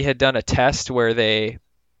 somebody had done a test where they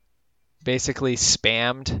basically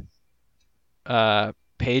spammed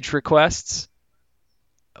page requests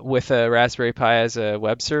with a Raspberry Pi as a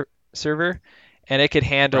web server, and it could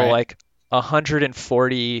handle like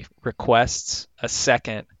 140 requests a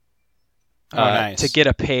second nice. to get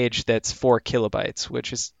a page that's 4 kilobytes,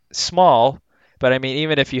 which is small. But I mean,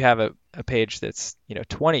 even if you have a page that's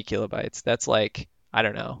 20 kilobytes, that's like, I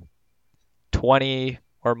don't know, 20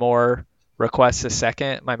 or more requests a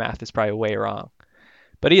second. My math is probably way wrong.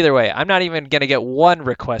 But either way, I'm not even going to get one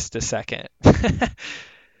request a second.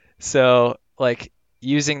 So like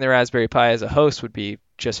using the Raspberry Pi as a host would be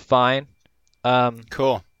just fine.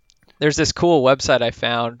 Cool. There's this cool website I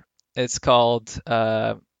found. It's called, it's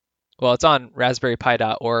on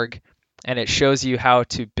raspberrypi.org, and it shows you how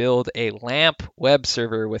to build a LAMP web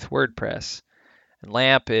server with WordPress. And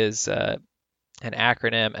LAMP is an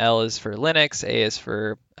acronym. L is for Linux, A is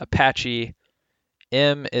for Apache,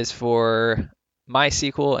 M is for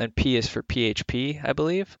MySQL, and P is for PHP, I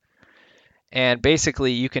believe. And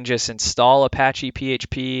basically, you can just install Apache,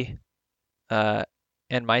 PHP,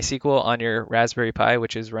 and MySQL on your Raspberry Pi,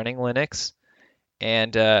 which is running Linux.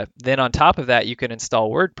 And then on top of that, you can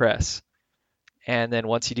install WordPress. And then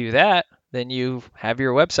once you do that, then you have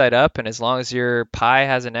your website up. And as long as your Pi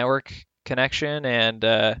has a network connection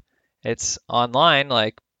and it's online,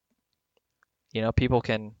 like, people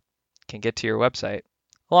can get to your website,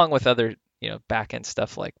 along with other, backend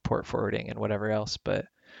stuff like port forwarding and whatever else. But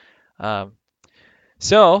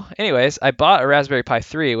so anyways, I bought a Raspberry Pi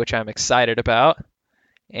 3, which I'm excited about,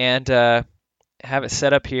 and have it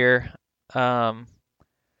set up here. I'm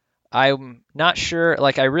not sure,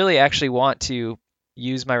 like, I really actually want to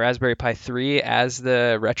use my Raspberry Pi 3 as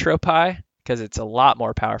the RetroPie because it's a lot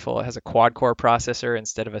more powerful. It has a quad-core processor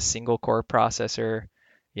instead of a single-core processor,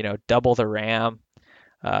 double the RAM,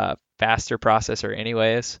 faster processor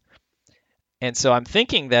anyways. And so I'm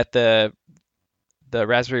thinking that the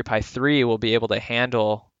Raspberry Pi 3 will be able to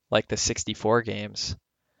handle like the 64 games,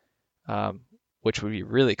 which would be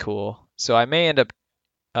really cool. So I may end up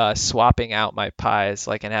swapping out my Pis,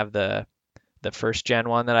 like, and have the first gen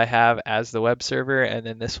one that I have as the web server, and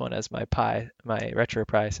then this one as my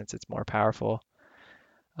RetroPie, since it's more powerful.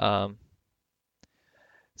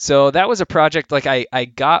 So that was a project. Like, I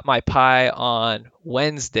got my Pi on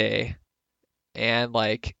Wednesday, and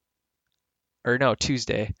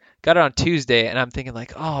Tuesday. Got it on Tuesday, and I'm thinking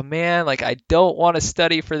like, oh man, like, I don't want to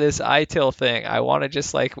study for this ITIL thing. I want to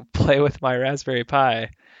just like play with my Raspberry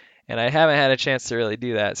Pi, and I haven't had a chance to really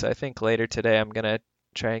do that. So I think later today I'm gonna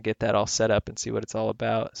try and get that all set up and see what it's all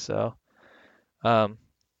about. So,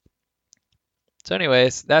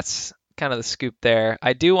 anyways, that's kind of the scoop there.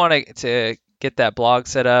 I do want to get that blog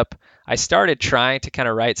set up. I started trying to kind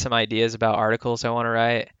of write some ideas about articles I want to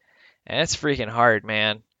write, and it's freaking hard,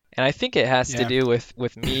 man. And I think it has to do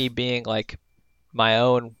with me being like my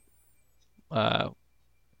own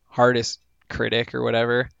hardest critic or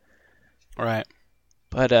whatever. Right.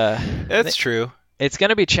 But that's true. It's going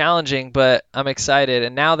to be challenging, but I'm excited.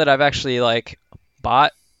 And now that I've actually like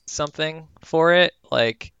bought something for it,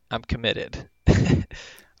 like, I'm committed. I'm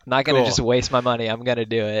not going to just waste my money. I'm going to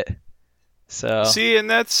do it. So see, and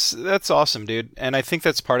that's awesome, dude. And I think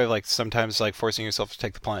that's part of like sometimes like forcing yourself to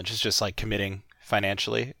take the plunge is just like committing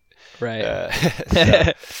financially. Right.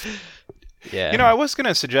 Yeah. I was going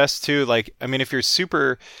to suggest too, like, I mean, if you're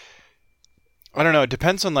super, I don't know, it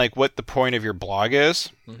depends on like what the point of your blog is.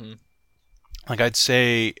 Mm-hmm. Like, I'd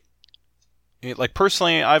say, like,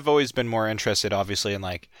 personally, I've always been more interested, obviously, in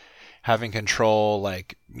like having control,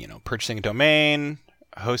 like, purchasing a domain,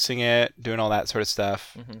 hosting it, doing all that sort of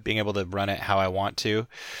stuff, being able to run it how I want to.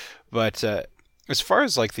 But as far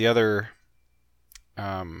as like the other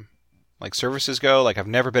like services go, like, I've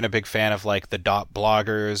never been a big fan of like the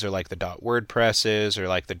 .bloggers or like the .wordpresses or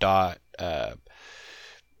like the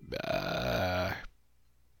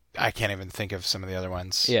I can't even think of some of the other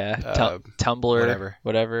ones. Yeah, Tumblr,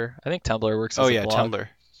 whatever. I think Tumblr works as a blog. Tumblr.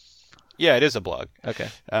 Yeah, it is a blog. Okay.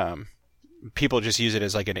 people just use it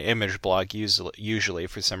as like an image blog usually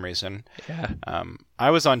for some reason. Yeah. I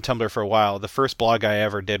was on Tumblr for a while. The first blog I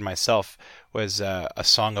ever did myself was a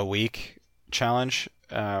song a week challenge.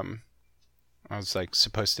 I was like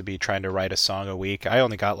supposed to be trying to write a song a week. I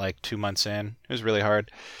only got like 2 months in. It was really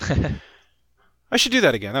hard. I should do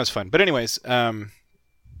that again. That was fun. But anyways, but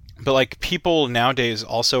like people nowadays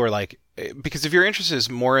also are like, because if your interest is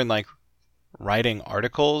more in like writing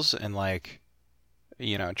articles and like,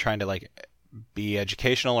 trying to like be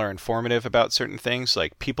educational or informative about certain things,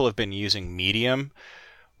 like people have been using Medium,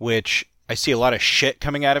 which I see a lot of shit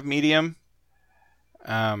coming out of Medium.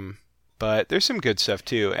 But there's some good stuff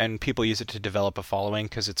too, and people use it to develop a following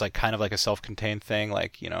because it's like kind of like a self-contained thing,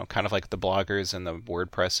 like kind of like the bloggers and the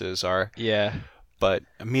WordPresses are. Yeah. But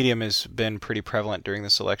Medium has been pretty prevalent during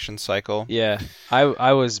this election cycle. Yeah,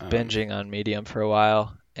 I was binging on Medium for a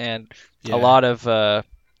while, and Yeah.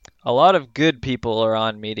 a lot of good people are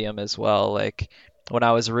on Medium as well. Like when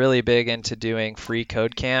I was really big into doing Free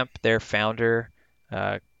Code Camp, their founder,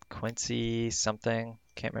 Quincy something,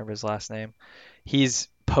 can't remember his last name, he's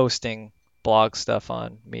posting blog stuff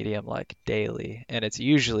on Medium like daily, and it's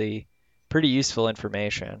usually pretty useful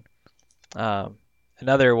information.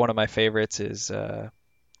 Another one of my favorites is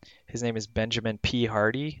his name is Benjamin P.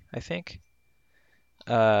 Hardy, I think.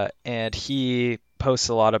 And he posts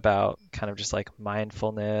a lot about kind of just like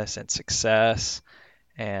mindfulness and success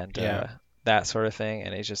and that sort of thing.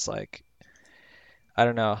 And he's just like, I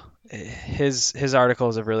don't know, his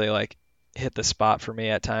articles have really like hit the spot for me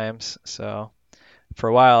at times. So for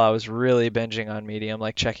a while I was really binging on Medium,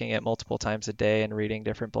 like checking it multiple times a day and reading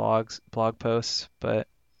different blog posts. But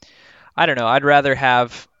I don't know, I'd rather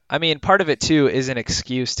have, part of it too is an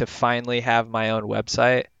excuse to finally have my own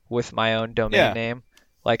website with my own domain name.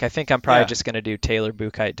 Like I think I'm probably just going to do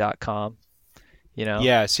taylorbuchheit.com,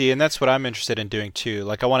 Yeah, see, and that's what I'm interested in doing too.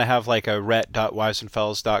 Like I want to have like a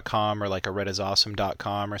rhett.weisenfels.com or like a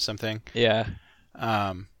rhettisawesome.com or something. Yeah.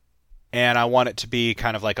 And I want it to be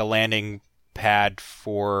kind of like a landing pad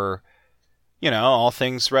for, all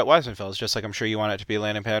things Rhett Weisenfels, just like I'm sure you want it to be a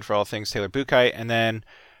landing pad for all things Taylor Buchheit. And then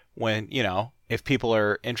when, if people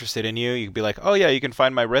are interested in you, you can be like, oh yeah, you can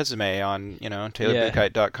find my resume on,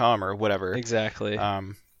 taylorbuchheit.com or whatever. Exactly.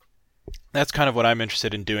 That's kind of what I'm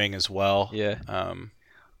interested in doing as well. Yeah.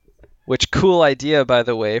 Which cool idea, by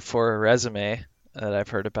the way, for a resume that I've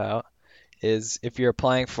heard about is if you're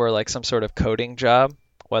applying for like some sort of coding job,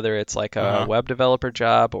 whether it's like a web developer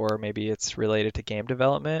job or maybe it's related to game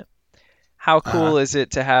development, how cool is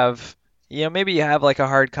it to have, maybe you have like a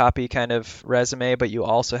hard copy kind of resume, but you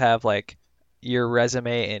also have like your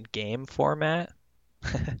resume in game format.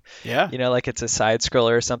 Yeah. Like it's a side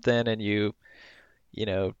scroller or something, and you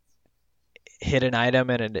hit an item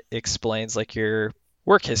and it explains like your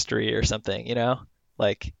work history or something,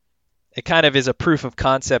 like it kind of is a proof of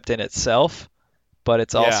concept in itself, but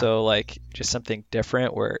it's also like just something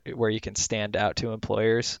different where you can stand out to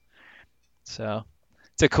employers. So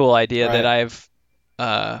it's a cool idea that I've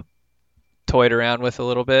toyed around with a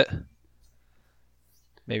little bit.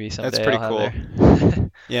 Maybe someday. That's pretty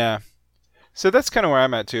cool. Yeah. So that's kind of where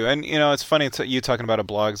I'm at too. And it's funny you talking about a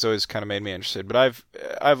blog has always kind of made me interested, but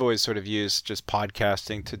I've always sort of used just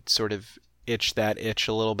podcasting to sort of itch that itch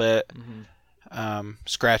a little bit. Mm-hmm.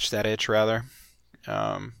 Scratch that itch rather.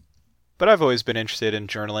 But I've always been interested in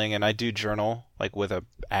journaling, and I do journal like with a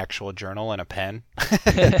actual journal and a pen.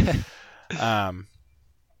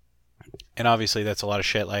 And obviously that's a lot of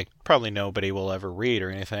shit like probably nobody will ever read or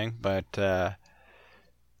anything, but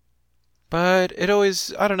it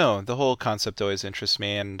always, I don't know, the whole concept always interests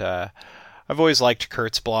me, and I've always liked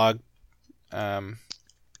Kurt's blog. The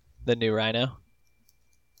New Rhino?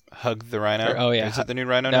 Hug the Rhino? Oh, yeah. Is it the New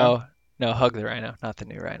Rhino now? No, Hug the Rhino, not the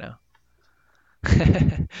New Rhino.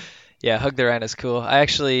 Yeah, Hug the Rhino's cool. I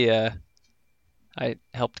actually, I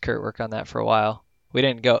helped Kurt work on that for a while. We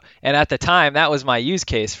didn't go, and at the time, that was my use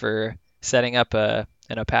case for setting up an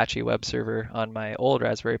Apache web server on my old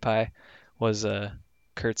Raspberry Pi, was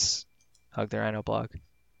Kurt's Hug the Rhino blog.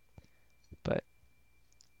 But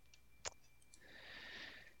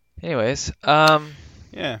anyways, yeah,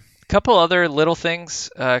 a couple other little things,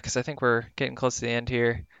 because I think we're getting close to the end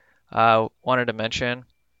here. Wanted to mention.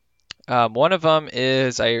 One of them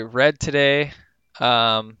is I read today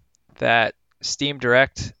that Steam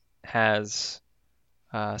Direct has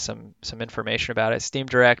some information about it. Steam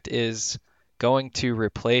Direct is going to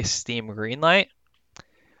replace Steam Greenlight,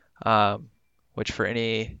 which for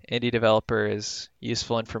any indie developer is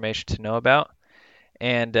useful information to know about.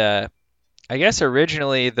 And I guess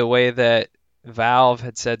originally the way that Valve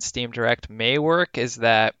had said Steam Direct may work is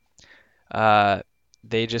that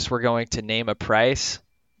they just were going to name a price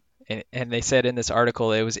and they said in this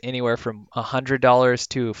article it was anywhere from $100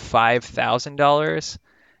 to $5,000.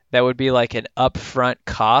 That would be like an upfront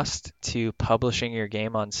cost to publishing your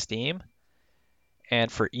game on Steam.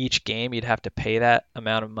 And for each game, you'd have to pay that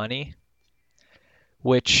amount of money,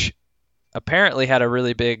 which apparently had a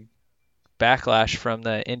really big backlash from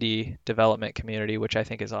the indie development community, which I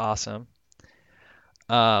think is awesome.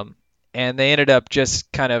 And they ended up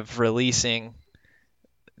just kind of releasing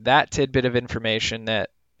that tidbit of information that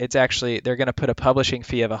it's actually, they're going to put a publishing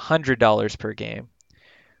fee of $100 per game,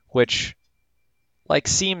 which like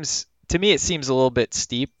seems, to me, it seems a little bit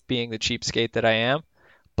steep being the cheapskate that I am,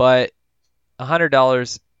 but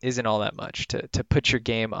 $100 isn't all that much to put your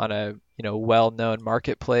game on a, well-known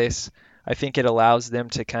marketplace. I think it allows them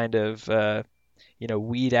to kind of,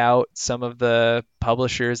 weed out some of the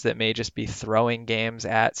publishers that may just be throwing games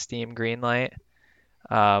at Steam Greenlight.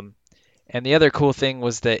 And the other cool thing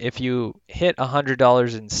was that if you hit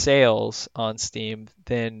 $100 in sales on Steam,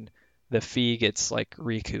 then the fee gets like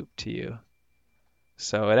recouped to you.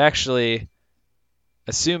 So it actually,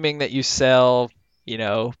 assuming that you sell,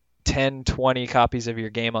 10, 20 copies of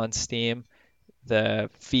your game on Steam, the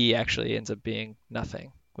fee actually ends up being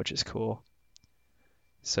nothing, which is cool.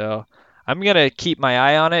 So I'm going to keep my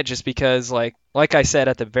eye on it just because like I said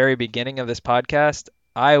at the very beginning of this podcast,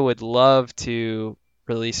 I would love to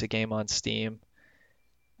release a game on Steam.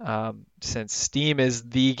 Since Steam is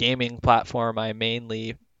the gaming platform I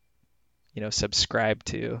mainly, subscribe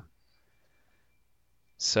to.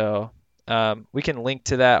 So we can link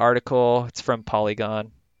to that article. It's from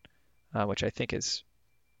Polygon, which I think is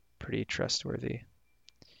pretty trustworthy.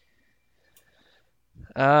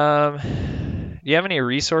 Do you have any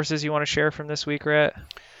resources you want to share from this week, Rhett?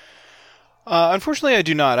 Unfortunately, I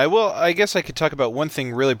do not. I guess I could talk about one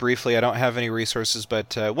thing really briefly. I don't have any resources,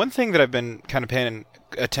 but one thing that I've been kind of paying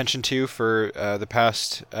attention to for the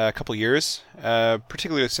past couple years,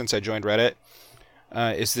 particularly since I joined Reddit,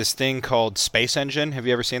 is this thing called Space Engine. Have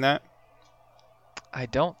you ever seen that? I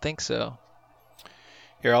don't think so.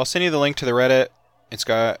 Here, I'll send you the link to the Reddit. It's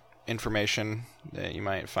got information that you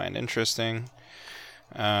might find interesting.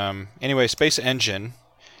 Anyway, Space Engine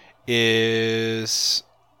it's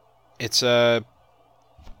a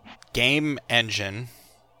game engine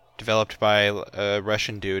developed by a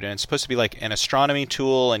Russian dude, and it's supposed to be like an astronomy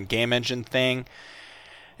tool and game engine thing.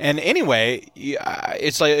 And anyway,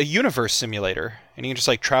 it's like a universe simulator, and you can just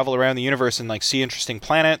like travel around the universe and like see interesting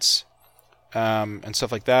planets, and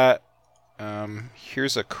stuff like that.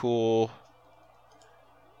 Here's a cool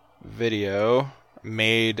video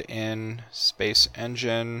made in Space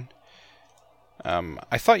Engine.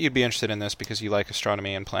 I thought you'd be interested in this because you like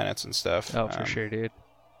astronomy and planets and stuff. Oh, for sure, dude.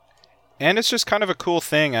 And it's just kind of a cool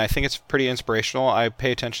thing. I think it's pretty inspirational. I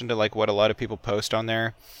pay attention to like what a lot of people post on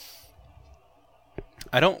there.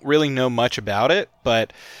 I don't really know much about it,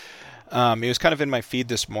 but it was kind of in my feed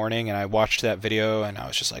this morning, and I watched that video, and I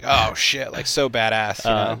was just like, oh shit, like so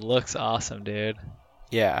badass. It looks awesome, dude.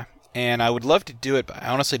 Yeah, and I would love to do it, but I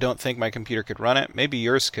honestly don't think my computer could run it. Maybe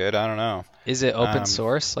yours could. I don't know. Is it open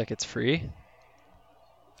source? Like it's free?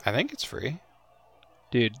 I think it's free.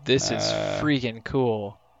 Dude, this is freaking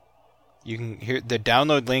cool. You can hear the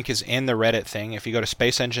download link is in the Reddit thing. If you go to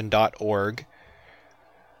spaceengine.org,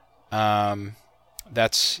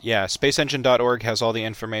 spaceengine.org has all the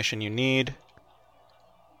information you need.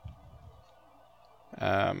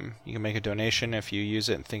 You can make a donation if you use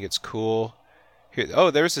it and think it's cool.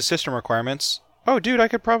 Here, there's the system requirements. Oh, dude, I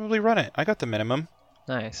could probably run it. I got the minimum.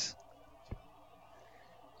 Nice.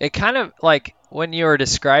 It kind of, like, when you were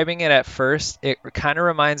describing it at first, it kind of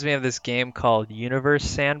reminds me of this game called Universe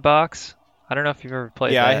Sandbox. I don't know if you've ever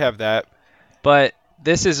played that. Yeah, I have that. But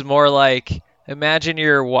this is more like, imagine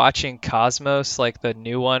you're watching Cosmos, like the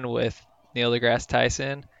new one with Neil deGrasse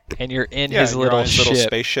Tyson, and you're in his little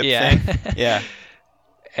spaceship thing. Yeah.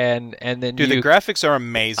 And then dude, the graphics are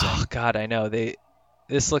amazing. Oh god, I know.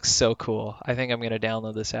 This looks so cool. I think I'm going to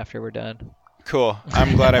download this after we're done. Cool.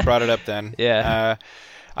 I'm glad I brought it up then. Yeah.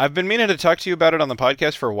 I've been meaning to talk to you about it on the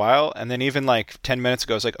podcast for a while, and then even like 10 minutes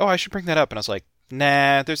ago I was like, oh, I should bring that up, and I was like,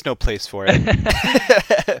 nah, there's no place for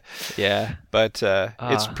it. Yeah. But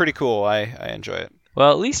it's pretty cool. I enjoy it.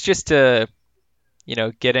 Well, at least just to,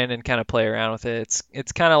 get in and kind of play around with it.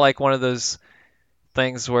 It's kind of like one of those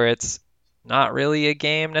things where it's not really a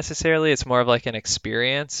game necessarily. It's more of like an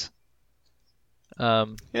experience.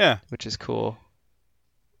 Yeah. Which is cool.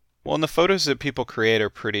 Well, and the photos that people create are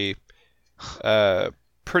pretty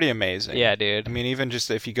amazing. Yeah, dude. I mean, even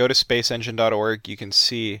just if you go to spaceengine.org, you can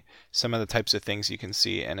see some of the types of things you can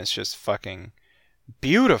see, and it's just fucking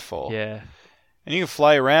beautiful. Yeah. And you can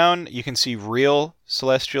fly around. You can see real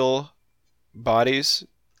celestial bodies.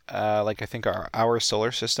 like I think our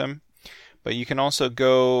solar system, but you can also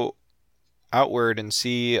go outward and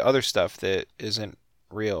see other stuff that isn't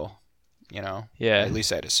real. Yeah. At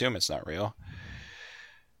least I'd assume it's not real.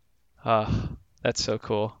 That's so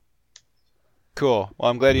cool. Cool. Well,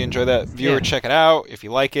 I'm glad you enjoy that. Viewer, Yeah. check it out. If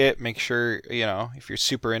you like it, make sure, if you're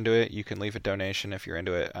super into it, you can leave a donation if you're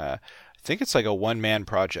into it. I think it's like a one-man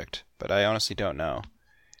project, but I honestly don't know.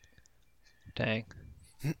 Dang.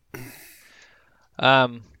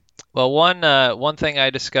 Well, one thing I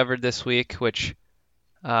discovered this week, which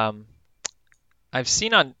I've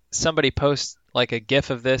seen on somebody post like a GIF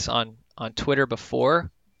of this on Twitter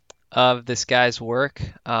before, of this guy's work.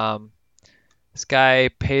 This guy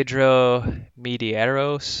Pedro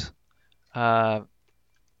Medeiros,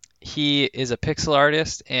 he is a pixel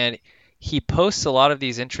artist, and he posts a lot of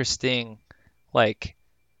these interesting like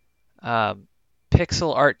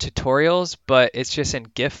pixel art tutorials, but it's just in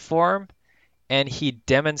GIF form, and he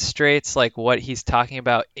demonstrates like what he's talking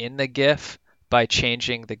about in the GIF by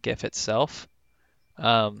changing the GIF itself.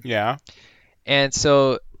 Yeah. And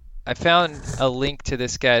so I found a link to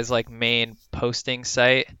this guy's like main posting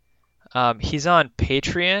site. He's on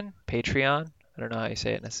Patreon. I don't know how you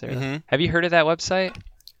say it necessarily. Mm-hmm. Have you heard of that website?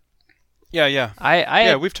 Yeah.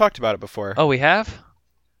 Yeah, we've talked about it before. Oh, we have?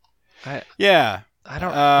 Yeah. I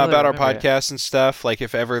don't really about our remember podcast and stuff. Like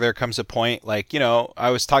if ever there comes a point, like, I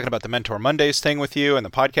was talking about the Mentor Mondays thing with you and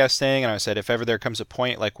the podcast thing, and I said if ever there comes a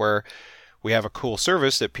point like where we have a cool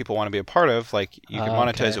service that people want to be a part of, like you can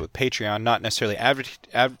monetize it with Patreon, not necessarily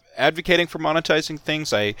advocating for monetizing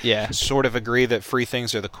things. I sort of agree that free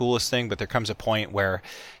things are the coolest thing, but there comes a point where,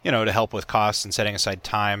 to help with costs and setting aside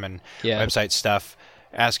time and website stuff,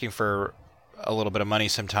 asking for a little bit of money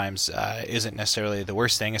sometimes isn't necessarily the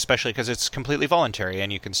worst thing, especially because it's completely voluntary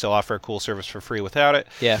and you can still offer a cool service for free without it.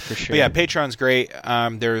 Yeah, for sure. But yeah, Patreon's great.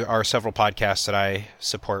 There are several podcasts that I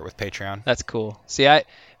support with Patreon. That's cool. See,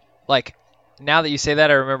 now that you say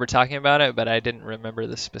that, I remember talking about it, but I didn't remember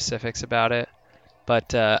the specifics about it.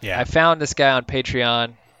 But I found this guy on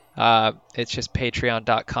Patreon. It's just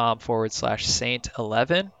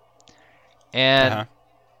patreon.com/Saint11. And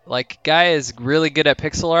guy is really good at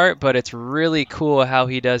pixel art, but it's really cool how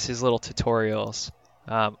he does his little tutorials.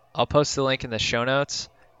 I'll post the link in the show notes.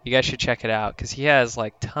 You guys should check it out because he has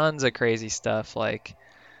like tons of crazy stuff. Like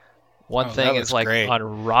one thing is like great.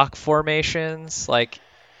 On rock formations,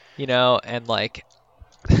 and like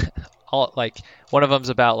all like one of them's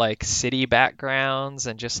about like city backgrounds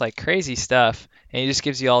and just like crazy stuff, and he just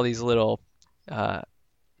gives you all these little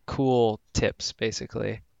cool tips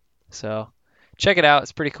basically. So check it out,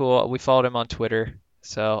 it's pretty cool. We followed him on Twitter,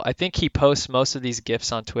 so I think he posts most of these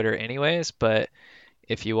GIFs on Twitter anyways, but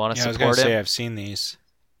if you want to support him, I was gonna say I've seen these.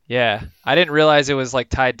 Yeah, I didn't realize it was like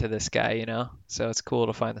tied to this guy, so it's cool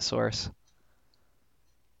to find the source.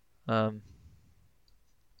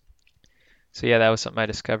 So yeah, that was something I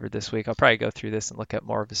discovered this week. I'll probably go through this and look at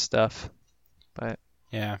more of his stuff. But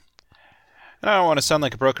yeah. And I don't want to sound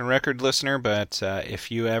like a broken record, listener, but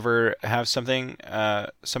if you ever have something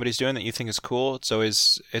somebody's doing that you think is cool,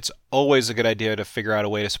 it's always a good idea to figure out a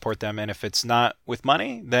way to support them. And if it's not with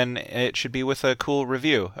money, then it should be with a cool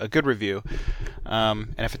review, a good review.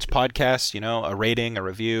 And if it's podcasts, a rating, a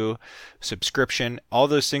review, subscription, all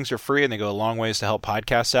those things are free and they go a long ways to help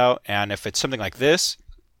podcasts out. And if it's something like this,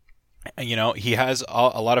 he has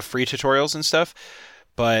a lot of free tutorials and stuff,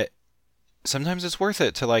 but sometimes it's worth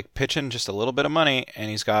it to like pitch in just a little bit of money, and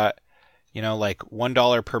he's got, like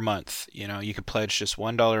 $1 per month. You could pledge just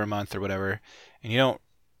 $1 a month or whatever, and you don't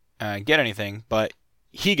get anything, but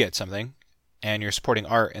he gets something, and you're supporting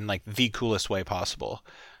art in like the coolest way possible.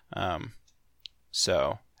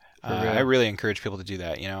 So I really encourage people to do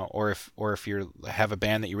that, or if you have a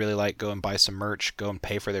band that you really like, go and buy some merch, go and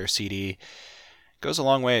pay for their CD. Goes a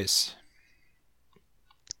long ways.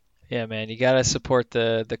 Yeah, man, you gotta support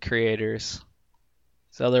the creators.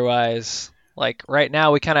 So otherwise, like right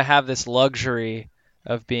now, we kind of have this luxury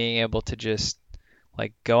of being able to just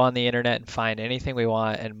like go on the internet and find anything we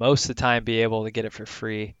want, and most of the time be able to get it for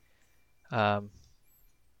free. But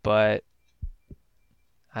I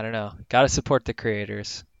don't know, gotta support the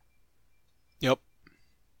creators. Yep.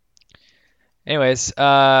 Anyways,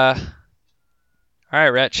 all right,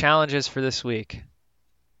 Rhett, challenges for this week.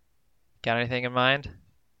 Got anything in mind?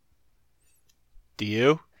 Do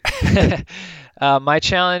you? My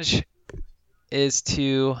challenge is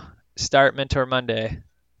to start Mentor Monday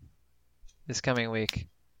this coming week.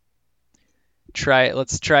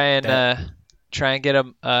 Let's try and get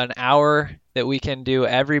an hour that we can do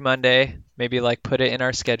every Monday. Maybe like put it in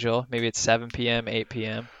our schedule. Maybe it's 7 p.m., 8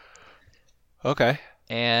 p.m. Okay.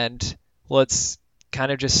 And let's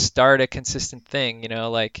kind of just start a consistent thing,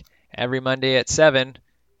 like every Monday at 7.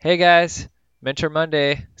 Hey guys, Mentor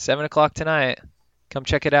Monday, 7 o'clock tonight. Come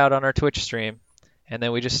check it out on our Twitch stream. And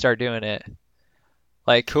then we just start doing it.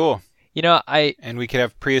 Like, cool. And we could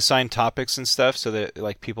have pre-assigned topics and stuff so that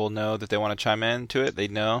like people know that they want to chime in to it. They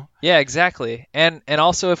know. Yeah, exactly. And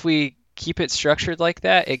also if we keep it structured like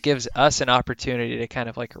that, it gives us an opportunity to kind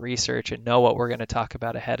of like research and know what we're going to talk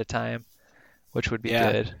about ahead of time, which would be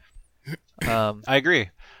good. I agree.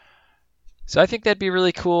 So I think that'd be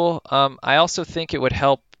really cool. I also think it would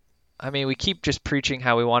help. I mean, we keep just preaching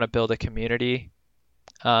how we want to build a community.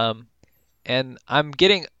 And I'm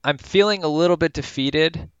feeling a little bit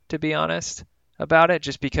defeated, to be honest, about it,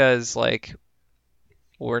 just because like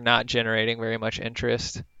we're not generating very much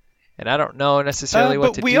interest, and I don't know necessarily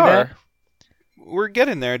what to do there. We're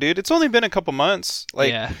getting there, dude. It's only been a couple months.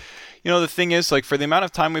 Like, the thing is, like, for the amount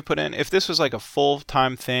of time we put in, if this was like a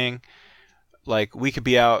full-time thing, like we could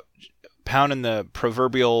be out pounding the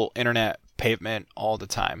proverbial internet pavement all the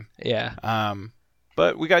time. Yeah.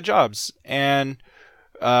 But we got jobs, and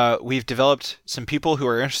we've developed some people who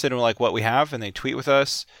are interested in like what we have, and they tweet with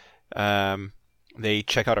us. They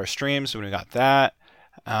check out our streams when we got that.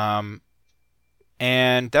 And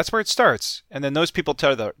that's where it starts. And then those people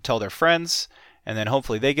tell their friends, and then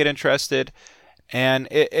hopefully they get interested. And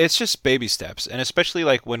it's just baby steps. And especially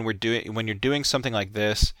like when you're doing something like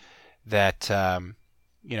this, that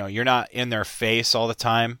you're not in their face all the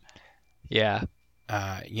time. Yeah.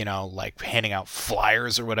 Like handing out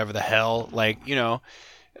flyers or whatever the hell. Like,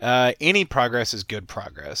 any progress is good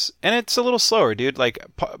progress. And it's a little slower, dude. Like,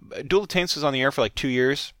 Duel of Tanks was on the air for like 2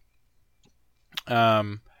 years.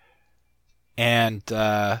 And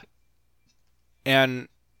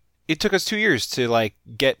it took us 2 years to like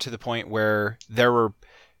get to the point where there were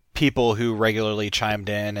people who regularly chimed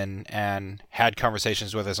in and had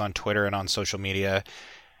conversations with us on Twitter and on social media,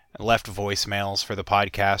 left voicemails for the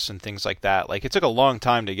podcast and things like that. Like, it took a long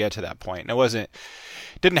time to get to that point. And it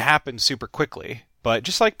didn't happen super quickly, but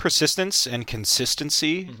just like persistence and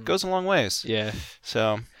consistency goes a long ways. Yeah.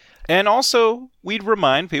 So, and also we'd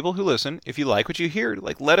remind people who listen, if you like what you hear,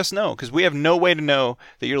 like, let us know, because we have no way to know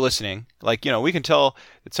that you're listening. Like, we can tell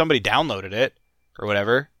that somebody downloaded it or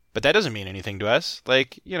whatever, but that doesn't mean anything to us.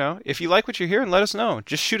 Like, if you like what you hear, and let us know.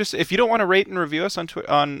 Just shoot us. If you don't want to rate and review us on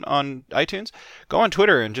iTunes, go on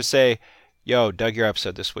Twitter and just say, "Yo, dug your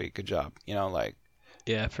episode this week. Good job."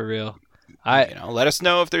 Yeah, for real. Let us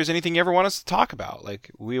know if there's anything you ever want us to talk about.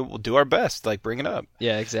 Like, we will do our best. Like, bring it up.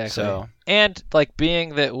 Yeah, exactly. So, and like,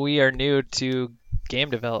 being that we are new to game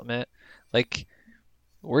development, like,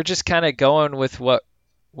 we're just kind of going with what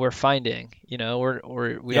we're finding. We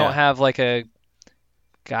don't have like a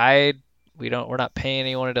guide. We're not paying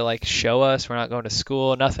anyone to like show us. We're not going to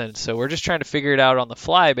school, nothing. So we're just trying to figure it out on the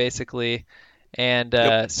fly, basically.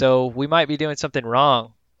 And so we might be doing something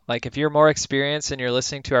wrong. Like, if you're more experienced and you're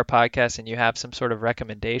listening to our podcast and you have some sort of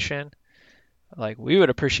recommendation, like, we would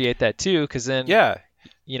appreciate that too, because then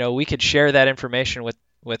we could share that information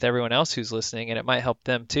with everyone else who's listening, and it might help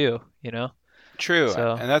them too. True.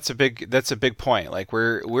 So, and that's a big point. Like,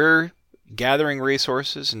 we're gathering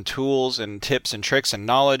resources and tools and tips and tricks and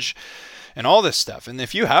knowledge and all this stuff. And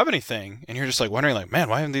if you have anything and you're just like wondering, like, man,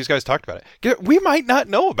 why haven't these guys talked about it? We might not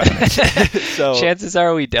know about it. So chances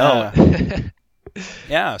are we don't.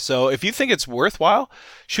 Yeah. So if you think it's worthwhile,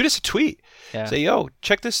 shoot us a tweet. Yeah. Say, yo,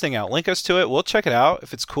 check this thing out. Link us to it. We'll check it out.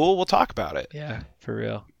 If it's cool, we'll talk about it. Yeah, for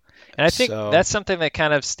real. And I think that's something that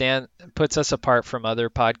kind of puts us apart from other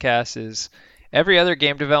podcasts. Is every other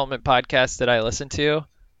game development podcast that I listen to,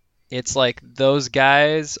 it's like those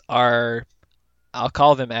guys are, I'll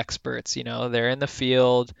call them experts. They're in the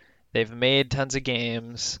field. They've made tons of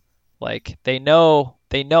games. Like, they know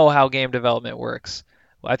how game development works.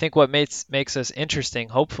 I think what makes us interesting,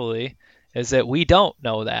 hopefully, is that we don't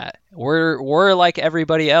know that. We're like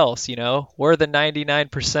everybody else, We're the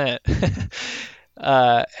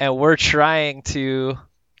 99%, and we're trying to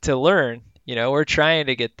learn. We're trying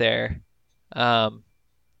to get there, and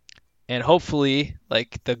hopefully,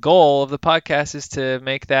 like, the goal of the podcast is to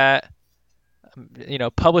make that,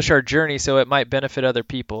 publish our journey so it might benefit other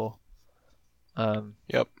people.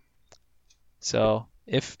 Yep. So.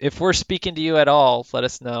 If we're speaking to you at all, let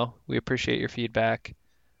us know. We appreciate your feedback.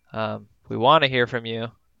 We want to hear from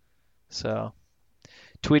you. So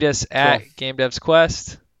tweet us at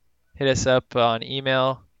GameDevsQuest. Hit us up on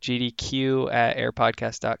email,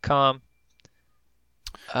 gdq@airpodcast.com.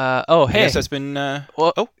 Hey. I guess that's been... I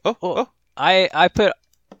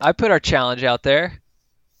put our challenge out there.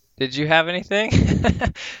 Did you have anything?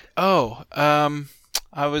 I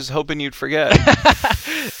was hoping you'd forget.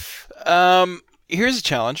 Here's a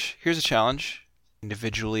challenge.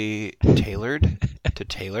 individually tailored to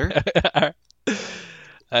Taylor.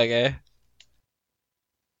 Okay.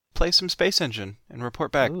 Play some Space Engine and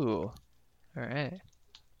report back. Ooh. All right.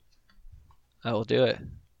 I will do it.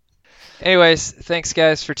 Anyways, thanks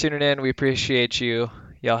guys for tuning in. We appreciate you.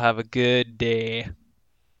 Y'all have a good day.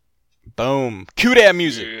 Boom. Cue that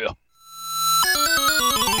music. Yeah.